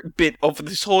favorite bit of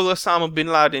this whole Osama bin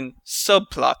Laden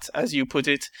subplot, as you put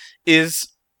it, is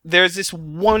there's this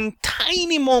one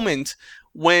tiny moment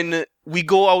when we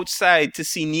go outside to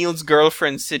see Neil's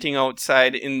girlfriend sitting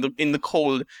outside in the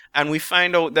cold, and we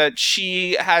find out that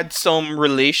she had some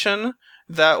relation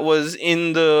that was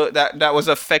that was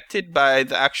affected by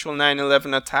the actual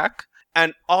 9/11 attack,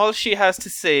 and all she has to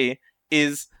say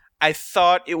is, I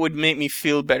thought it would make me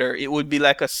feel better. It would be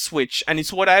like a switch. And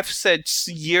it's what I've said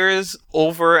years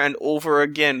over and over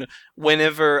again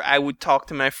whenever I would talk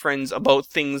to my friends about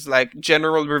things like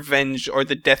general revenge or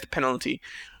the death penalty.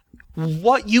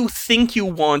 What you think you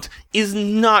want is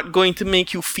not going to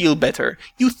make you feel better.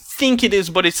 You think it is,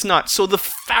 but it's not. So the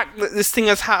fact that this thing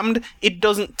has happened, it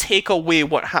doesn't take away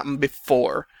what happened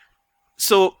before.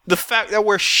 So the fact that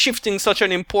we're shifting such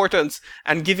an importance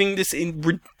and giving this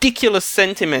ridiculous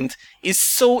sentiment is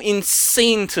so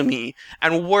insane to me.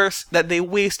 And worse, that they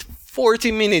waste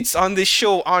 40 minutes on this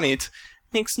show on it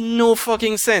makes no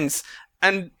fucking sense.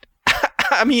 And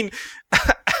I mean...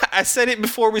 I said it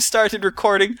before we started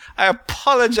recording. I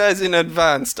apologize in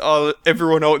advance to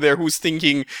everyone out there who's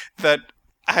thinking that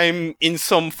I'm in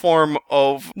some form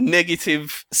of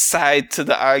negative side to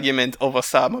the argument of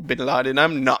Osama bin Laden.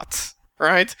 I'm not,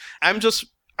 right? I'm just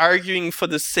arguing for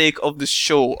the sake of the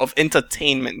show, of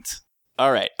entertainment.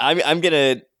 All right. I'm going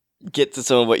to get to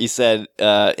some of what you said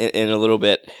in a little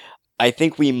bit. I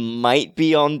think we might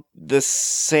be on the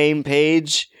same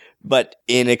page, but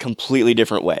in a completely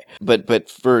different way. But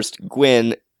first,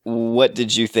 Gwen, what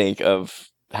did you think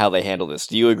of how they handled this?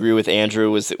 Do you agree with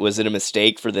Andrew? Was it a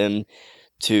mistake for them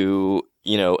to,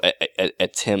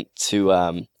 attempt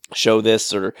to show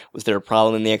this, or was there a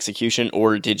problem in the execution,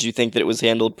 or did you think that it was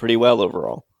handled pretty well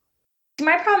overall?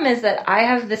 My problem is that I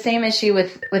have the same issue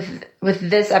with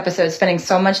this episode, spending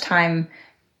so much time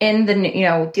in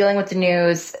the dealing with the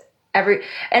news.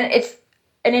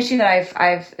 an issue that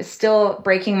I've still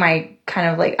breaking my kind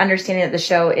of like understanding that the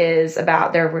show is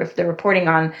about they're reporting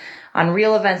on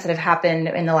real events that have happened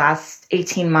in the last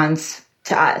 18 months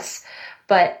to us.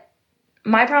 But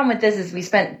my problem with this is we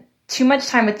spent too much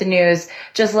time with the news.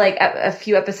 Just like a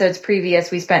few episodes previous,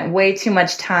 we spent way too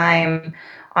much time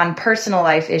on personal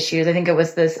life issues. I think it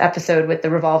was this episode with the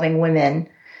revolving women.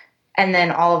 And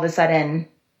then all of a sudden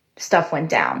stuff went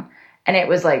down. And it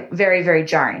was like very, very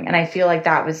jarring. And I feel like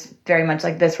that was very much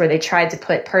like this, where they tried to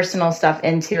put personal stuff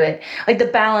into it. Like the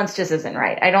balance just isn't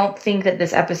right. I don't think that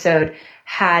this episode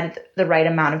had the right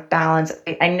amount of balance.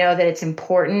 I know that it's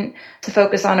important to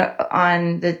focus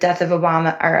on the death of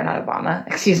Obama, or not Obama,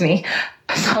 excuse me.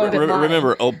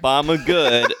 Remember, Obama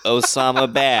good,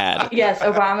 Osama bad. Yes,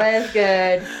 Obama is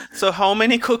good. So how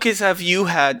many cookies have you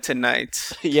had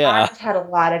tonight? Yeah. I've had a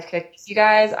lot of cookies, you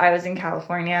guys. I was in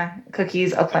California.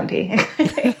 Cookies aplenty.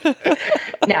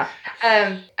 No.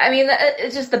 I mean,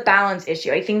 it's just the balance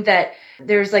issue. I think that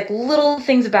there's like little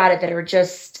things about it that are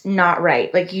just not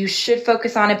right. Like you should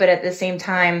focus on it, but at the same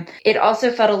time, it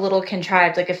also felt a little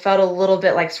contrived. Like it felt a little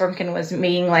bit like Sorkin was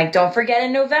being like, don't forget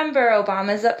in November,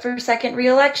 Obama's up for second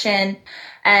re-election.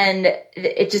 And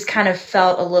it just kind of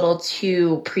felt a little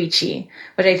too preachy,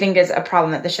 which I think is a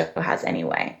problem that the show has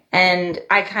anyway. And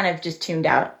I kind of just tuned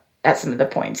out at some of the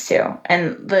points too.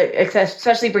 And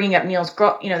especially bringing up Neil's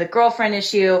the girlfriend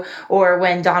issue, or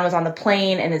when Dawn was on the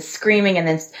plane and is screaming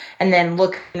and then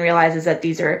look and realizes that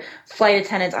these are flight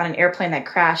attendants on an airplane that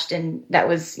crashed and that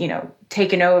was,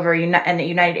 taken over and the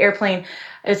United airplane.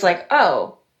 It's like,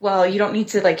 oh, well, you don't need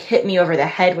to like hit me over the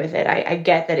head with it. I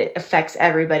get that it affects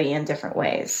everybody in different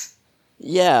ways.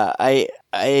 Yeah, I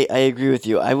agree with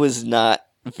you. I was not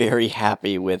very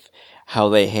happy with how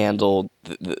they handled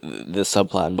the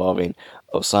subplot involving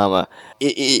Osama.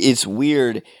 It's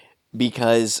weird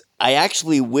because I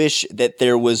actually wish that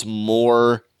there was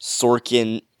more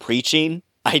Sorkin preaching.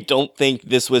 I don't think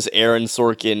this was Aaron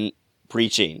Sorkin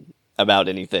preaching about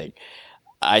anything.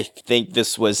 I think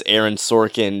this was Aaron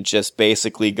Sorkin just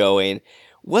basically going,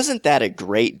 wasn't that a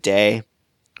great day?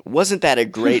 Wasn't that a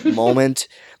great moment?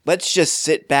 Let's just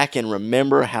sit back and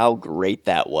remember how great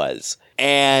that was.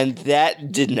 And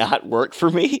that did not work for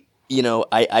me.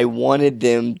 I wanted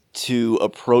them to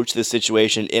approach the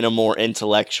situation in a more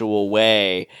intellectual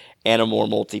way and a more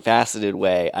multifaceted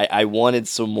way. I wanted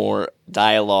some more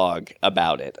dialogue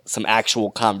about it, some actual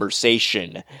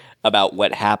conversation about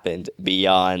what happened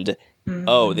beyond,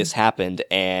 oh, this happened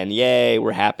and yay,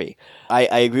 we're happy.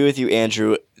 I agree with you,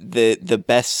 Andrew. The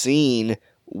best scene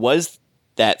was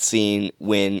that scene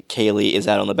when Kaylee is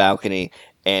out on the balcony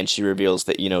and she reveals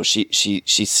that,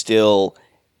 she still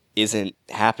isn't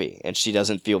happy and she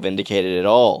doesn't feel vindicated at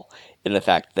all in the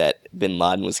fact that bin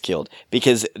Laden was killed,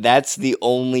 because that's the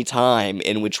only time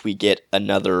in which we get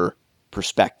another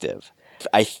perspective.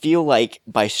 I feel like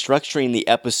by structuring the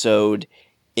episode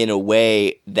in a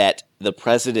way that the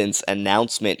president's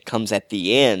announcement comes at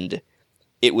the end,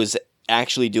 it was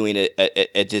actually doing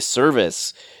a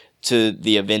disservice to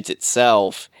the event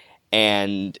itself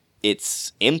and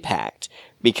its impact.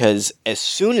 Because as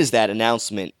soon as that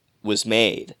announcement was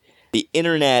made, the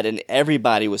internet and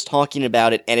everybody was talking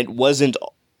about it, and it wasn't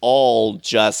all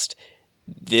just,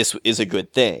 this is a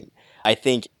good thing. I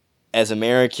think as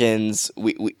Americans,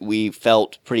 we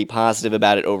felt pretty positive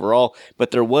about it overall,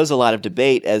 but there was a lot of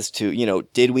debate as to,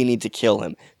 did we need to kill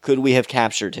him? Could we have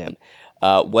captured him?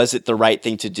 Was it the right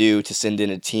thing to do to send in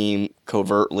a team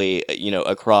covertly,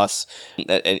 across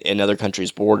in other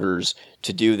countries' borders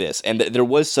to do this? And there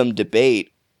was some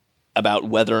debate about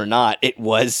whether or not it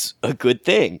was a good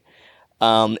thing.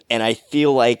 And I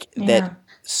feel like that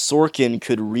Sorkin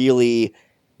could really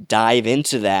dive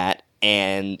into that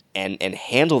and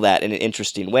handle that in an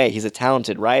interesting way. He's a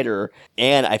talented writer,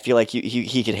 and I feel like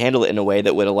he could handle it in a way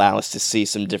that would allow us to see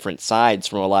some different sides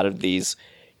from a lot of these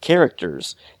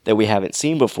characters that we haven't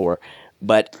seen before.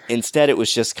 But instead it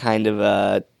was just kind of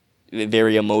a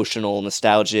very emotional,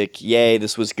 nostalgic, yay,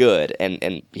 this was good,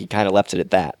 and he kind of left it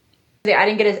at that. I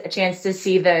didn't get a chance to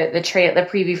see the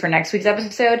preview for next week's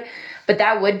episode, but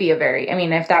that would be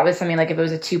if that was something like if it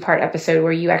was a 2-part episode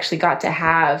where you actually got to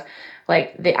have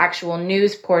like the actual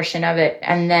news portion of it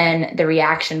and then the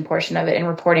reaction portion of it and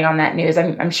reporting on that news.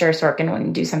 I'm sure Sorkin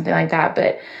wouldn't do something like that,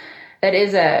 but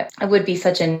it would be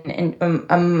such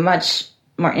a much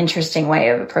more interesting way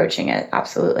of approaching it.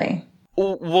 Absolutely.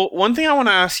 Well, one thing I want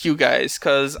to ask you guys,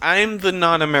 because I'm the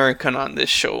non-American on this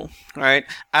show, right?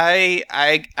 I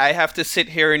have to sit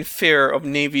here in fear of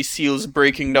Navy SEALs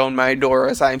breaking down my door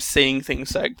as I'm saying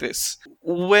things like this.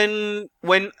 When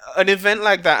an event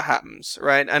like that happens,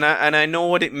 right? And I know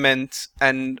what it meant,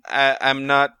 and I'm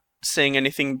not saying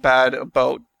anything bad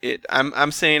about it.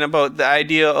 I'm saying about the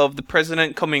idea of the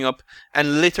president coming up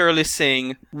and literally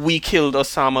saying, "We killed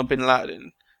Osama bin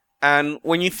Laden." And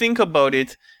when you think about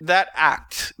it, that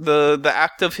act, the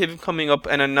act of him coming up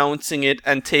and announcing it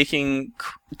and taking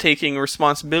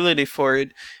responsibility for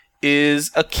it,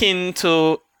 is akin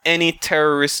to any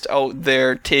terrorist out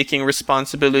there taking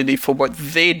responsibility for what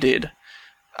they did.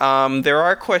 There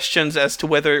are questions as to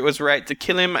whether it was right to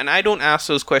kill him, and I don't ask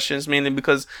those questions mainly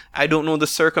because I don't know the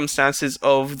circumstances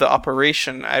of the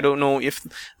operation. I don't know if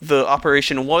the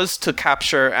operation was to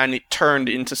capture and it turned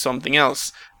into something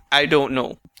else. I don't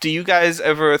know. Do you guys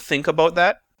ever think about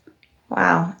that?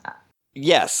 Wow.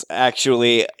 Yes,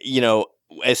 actually,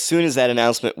 as soon as that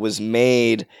announcement was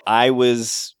made, I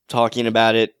was talking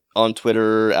about it on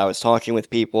Twitter. I was talking with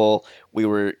people. We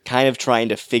were kind of trying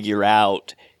to figure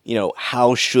out,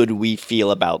 how should we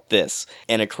feel about this?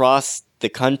 And across the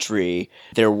country,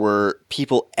 there were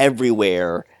people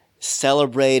everywhere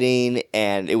celebrating,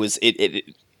 and it was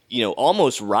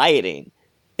almost rioting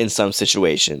in some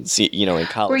situations, in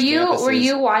college campuses. Were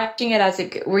you watching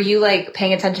it were you like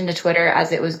paying attention to Twitter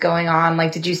as it was going on?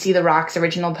 Like, did you see The Rock's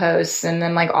original posts and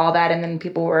then like all that, and then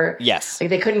people were yes,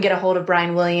 like they couldn't get a hold of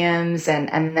Brian Williams,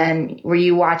 and then were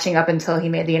you watching up until he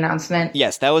made the announcement?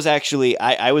 Yes, that was actually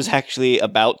I was actually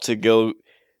about to go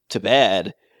to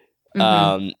bed,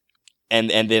 and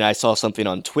then I saw something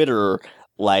on Twitter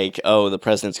like, oh, the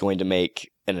president's going to make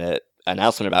an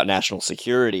announcement about national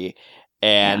security.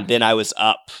 And then I was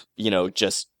up,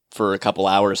 just for a couple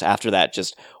hours after that,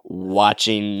 just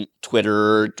watching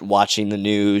Twitter, watching the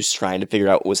news, trying to figure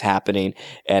out what was happening,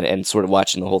 and sort of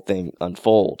watching the whole thing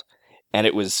unfold. And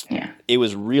it was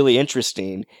really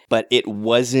interesting, but it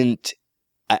wasn't,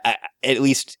 at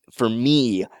least for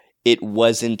me, it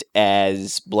wasn't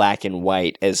as black and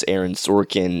white as Aaron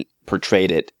Sorkin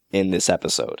portrayed it in this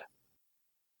episode.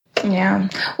 Yeah.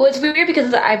 Well, it's weird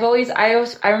because I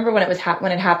remember when it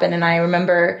happened, and I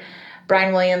remember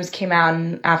Brian Williams came out,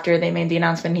 and after they made the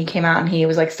announcement, he came out and he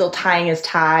was like still tying his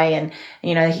tie, and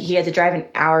he had to drive an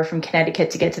hour from Connecticut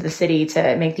to get to the city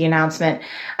to make the announcement.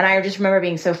 And I just remember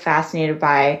being so fascinated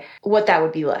by what that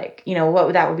would be like,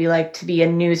 what that would be like to be a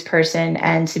news person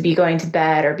and to be going to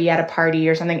bed or be at a party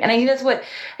or something. And I think that's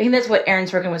what Aaron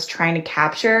Sorkin was trying to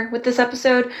capture with this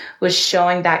episode, was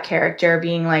showing that character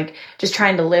being like just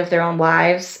trying to live their own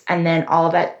lives, and then all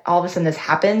of a sudden this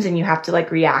happens and you have to like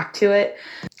react to it.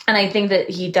 And I think that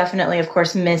he definitely, of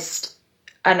course, missed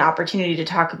an opportunity to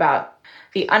talk about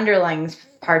the underlying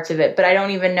parts of it. But I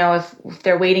don't even know if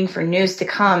they're waiting for news to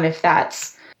come, if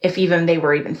even they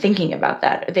were even thinking about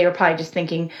that. They were probably just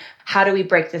thinking, how do we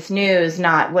break this news,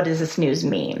 not what does this news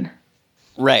mean?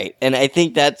 Right. And I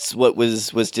think that's what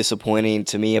was disappointing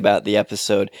to me about the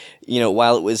episode.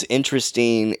 While it was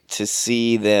interesting to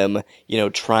see them,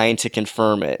 trying to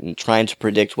confirm it and trying to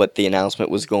predict what the announcement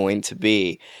was going to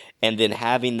be, and then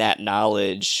having that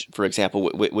knowledge, for example,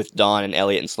 with Dawn and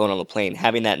Elliot and Sloan on the plane,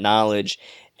 having that knowledge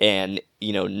and,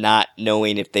 not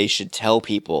knowing if they should tell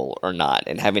people or not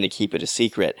and having to keep it a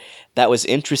secret, that was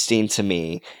interesting to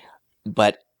me.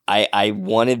 But I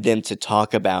wanted them to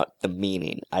talk about the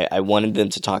meaning. I wanted them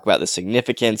to talk about the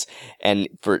significance, and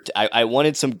I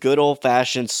wanted some good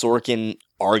old-fashioned Sorkin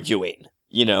arguing,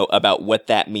 about what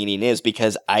that meaning is,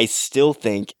 because I still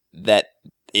think that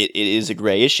it is a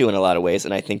gray issue in a lot of ways,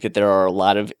 and I think that there are a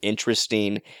lot of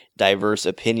interesting, diverse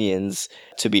opinions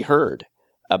to be heard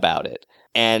about it.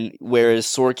 And whereas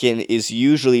Sorkin is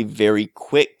usually very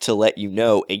quick to let you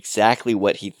know exactly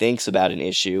what he thinks about an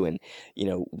issue and,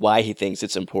 why he thinks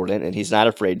it's important, and he's not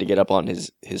afraid to get up on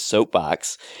his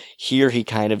soapbox, here he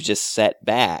kind of just sat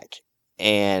back,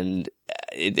 and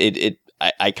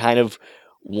I kind of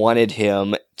wanted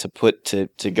him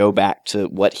to go back to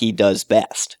what he does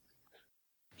best.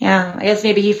 Yeah, I guess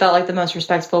maybe he felt like the most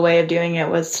respectful way of doing it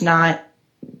was to not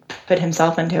put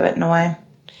himself into it in a way.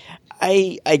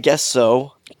 I guess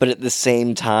so, but at the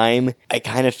same time, I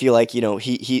kind of feel like,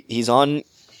 he's on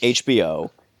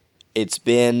HBO. It's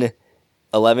been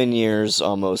 11 years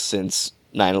almost since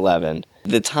 9/11.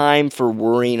 The time for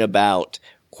worrying about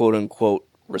quote-unquote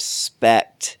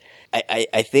respect,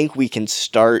 I think we can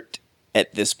start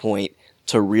at this point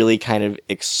to really kind of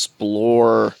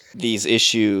explore these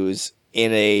issues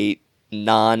in a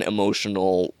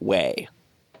non-emotional way.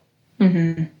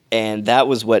 Mm-hmm. And that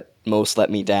was what most let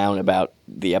me down about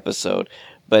the episode.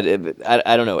 But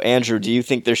I don't know. Andrew, do you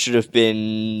think there should have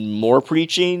been more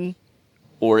preaching?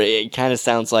 Or it kind of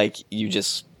sounds like you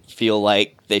just feel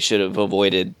like they should have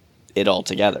avoided it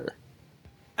altogether.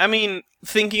 I mean,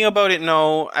 thinking about it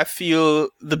now, I feel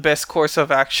the best course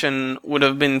of action would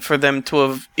have been for them to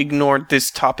have ignored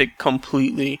this topic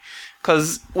completely.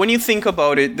 Because when you think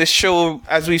about it, this show,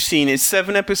 as we've seen, is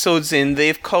 7 episodes in.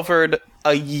 They've covered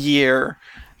a year.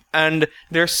 And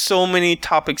there's so many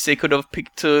topics they could have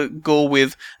picked to go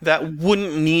with that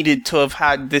wouldn't needed to have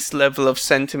had this level of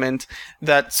sentiment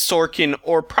that Sorkin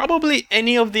or probably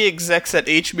any of the execs at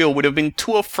HBO would have been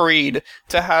too afraid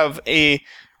to have a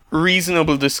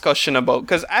reasonable discussion about.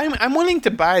 Because I'm willing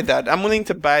to buy that. I'm willing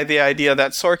to buy the idea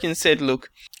that Sorkin said, look,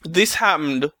 this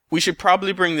happened. We should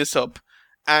probably bring this up.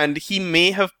 And he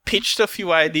may have pitched a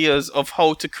few ideas of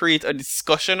how to create a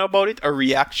discussion about it, a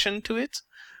reaction to it.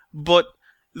 But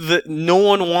no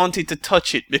one wanted to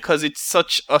touch it because it's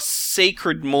such a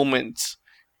sacred moment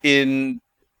in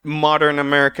modern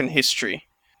American history.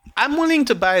 I'm willing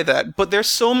to buy that, but there's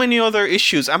so many other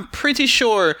issues. I'm pretty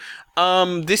sure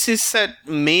this is set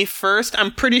May 1st.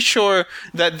 I'm pretty sure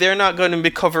that they're not going to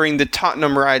be covering the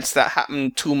Tottenham riots that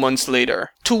happened 2 weeks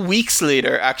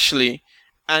later, actually.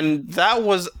 And that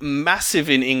was massive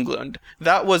in England.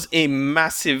 That was a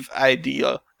massive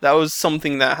idea. That was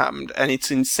something that happened, and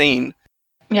it's insane.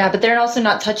 Yeah, but they're also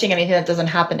not touching anything that doesn't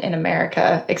happen in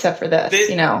America, except for this,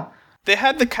 They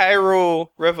had the Cairo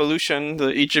Revolution, the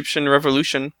Egyptian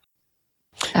Revolution.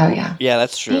 Oh, yeah. Yeah,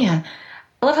 that's true. Man.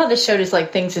 I love how this show just,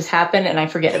 things just happen and I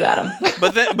forget about them.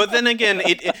 But then again,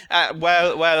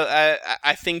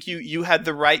 I think you had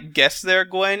the right guess there,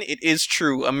 Gwen. It is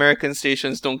true. American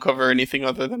stations don't cover anything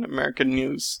other than American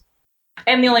news.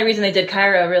 And the only reason they did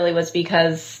Cairo really was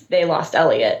because they lost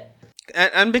Elliot.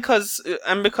 And because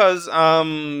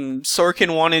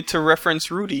Sorkin wanted to reference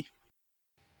Rudy.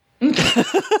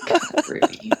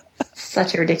 Rudy.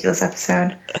 Such a ridiculous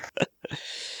episode.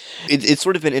 It's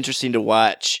sort of been interesting to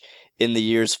watch in the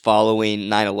years following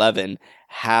 9/11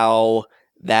 how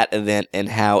that event and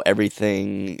how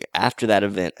everything after that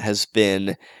event has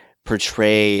been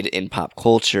portrayed in pop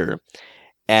culture.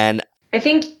 And I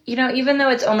think, even though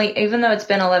it's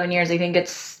been 11 years, I think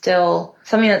it's still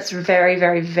something that's very,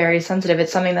 very, very sensitive.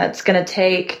 It's something that's going to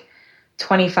take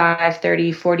 25,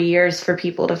 30, 40 years for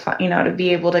people to, to be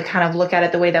able to kind of look at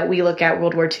it the way that we look at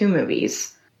World War II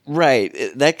movies. Right.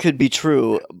 That could be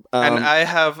true. And I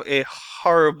have a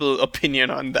horrible opinion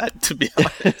on that, to be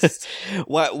honest.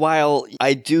 While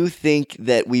I do think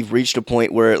that we've reached a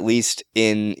point where, at least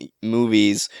in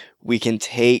movies, we can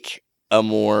take a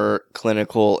more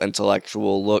clinical,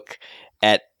 intellectual look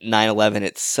at 9/11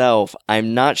 itself,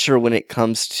 I'm not sure when it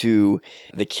comes to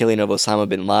the killing of Osama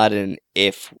bin Laden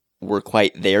if we're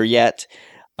quite there yet.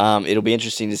 It'll be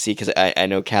interesting to see, because I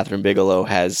know Catherine Bigelow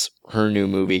has her new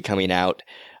movie coming out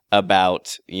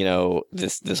about,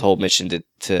 this whole mission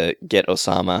to get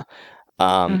Osama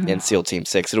and SEAL Team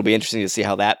 6. It'll be interesting to see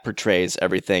how that portrays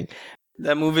everything.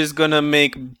 That movie's gonna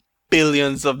make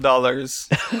billions of dollars.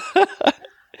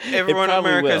 Everyone in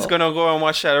America is gonna go and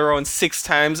watch that around 6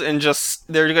 times, and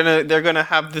just they're gonna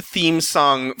have the theme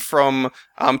song from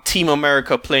Team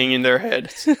America playing in their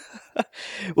head.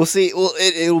 We'll see. Well,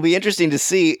 it will be interesting to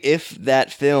see if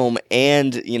that film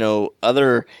and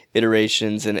other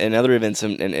iterations and other events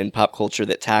in pop culture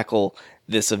that tackle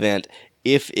this event,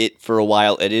 if it for a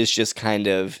while it is just kind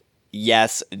of,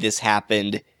 yes, this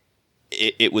happened.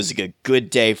 It was a good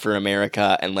day for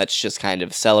America, and let's just kind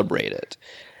of celebrate it.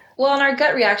 Well, and our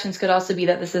gut reactions could also be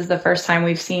that this is the first time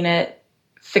we've seen it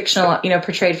fictional,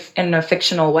 portrayed in a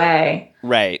fictional way.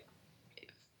 Right.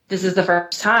 This is the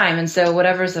first time. And so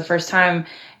whatever's the first time,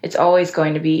 it's always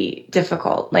going to be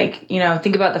difficult.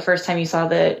 Think about the first time you saw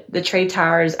the trade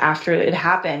towers after it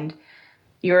happened.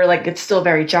 You were like, it's still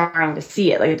very jarring to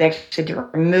see it. They actually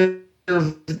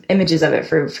remove images of it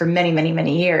for many, many,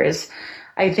 many years.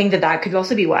 I think that could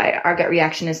also be why our gut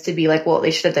reaction is to be like, well,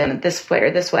 they should have done it this way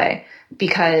or this way,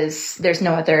 because there's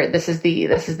no other, this is the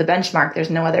benchmark. There's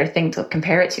no other thing to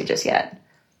compare it to just yet.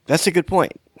 That's a good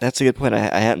point.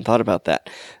 I hadn't thought about that.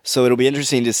 So it'll be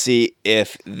interesting to see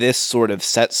if this sort of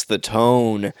sets the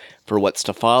tone for what's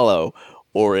to follow,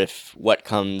 or if what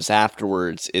comes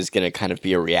afterwards is going to kind of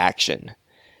be a reaction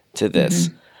to this.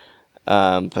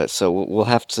 But so we'll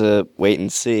have to wait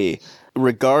and see.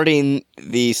 Regarding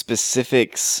the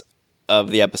specifics of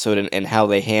the episode and how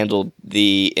they handled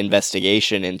the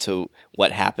investigation into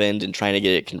what happened and trying to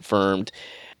get it confirmed,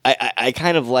 I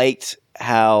kind of liked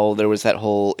how there was that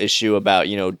whole issue about,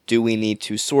 do we need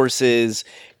 2 sources?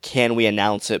 Can we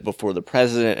announce it before the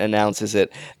president announces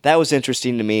it? That was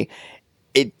interesting to me.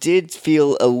 It did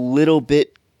feel a little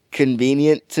bit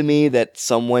convenient to me that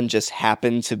someone just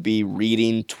happened to be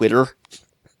reading Twitter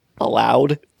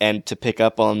aloud and to pick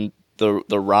up on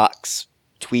the Rock's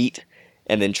tweet,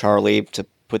 and then Charlie to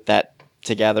put that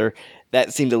together.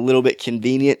 That seemed a little bit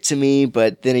convenient to me,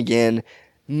 but then again,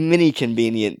 many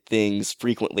convenient things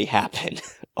frequently happen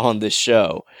on this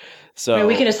show. So I mean,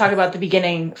 we can just talk about the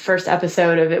beginning, first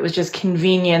episode of it was just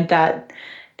convenient that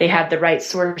they had the right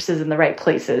sources in the right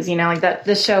places. You know, like that.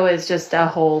 The show is just a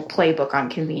whole playbook on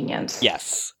convenience.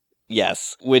 Yes,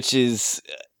 which is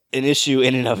an issue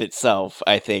in and of itself,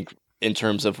 I think, in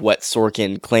terms of what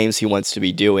Sorkin claims he wants to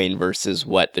be doing versus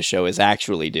what the show is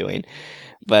actually doing.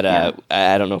 But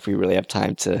I don't know if we really have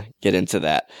time to get into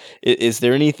that. Is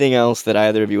there anything else that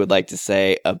either of you would like to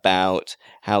say about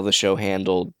how the show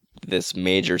handled this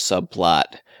major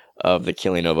subplot of the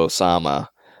killing of Osama?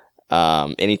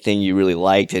 Anything you really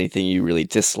liked? Anything you really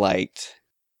disliked?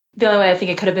 The only way I think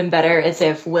it could have been better is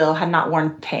if Will had not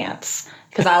worn pants.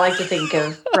 Because I like to think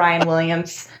of Brian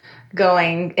Williams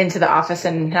going into the office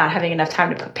and not having enough time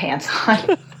to put pants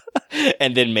on.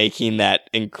 And then making that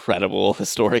incredible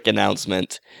historic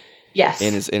announcement. Yes.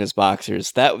 In his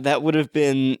boxers. That would have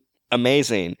been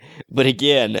amazing. But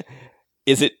again,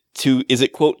 is it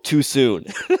quote too soon?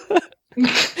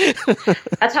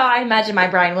 That's how I imagine my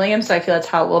Brian Williams, so I feel that's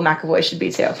how Will McAvoy should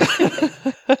be too.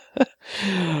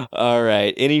 All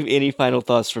right. Any final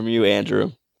thoughts from you,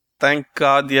 Andrew? Thank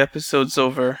God the episode's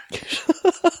over.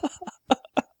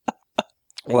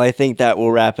 Well, I think that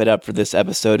will wrap it up for this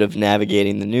episode of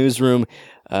Navigating the Newsroom.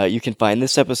 You can find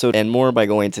this episode and more by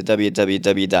going to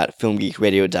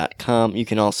www.filmgeekradio.com. You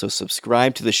can also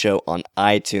subscribe to the show on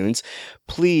iTunes.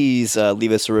 Please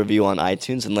leave us a review on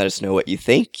iTunes and let us know what you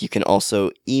think. You can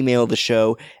also email the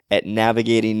show at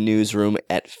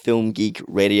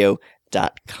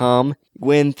navigatingnewsroom@filmgeekradio.com.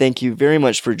 Gwen, thank you very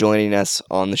much for joining us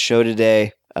on the show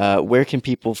today. Where can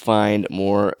people find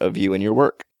more of you and your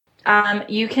work?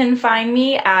 You can find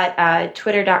me at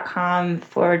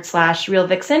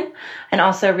twitter.com/realvixen and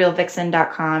also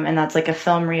realvixen.com. And that's like a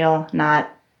film reel, not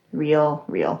real.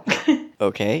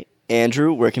 Okay.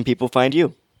 Andrew, where can people find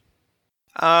you?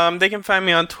 They can find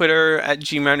me on Twitter at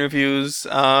GManReviews.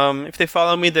 If they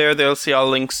follow me there, they'll see all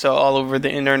links to all over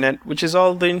the internet, which is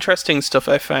all the interesting stuff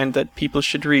I find that people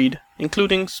should read,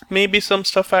 including maybe some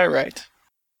stuff I write.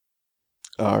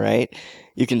 All right.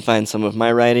 You can find some of my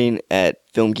writing at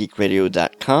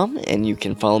filmgeekradio.com, and you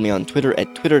can follow me on Twitter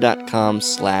at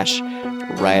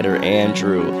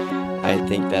twitter.com/writerandrew. I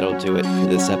think that'll do it for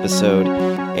this episode.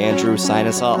 Andrew, sign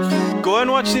us off. Go and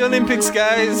watch the Olympics,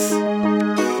 guys!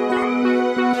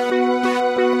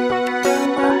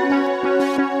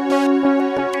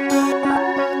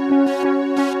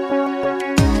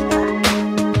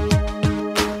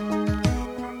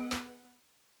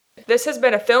 This has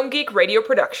been a Film Geek Radio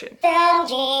production. Film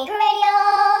Geek Radio.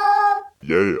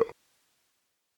 Yeah.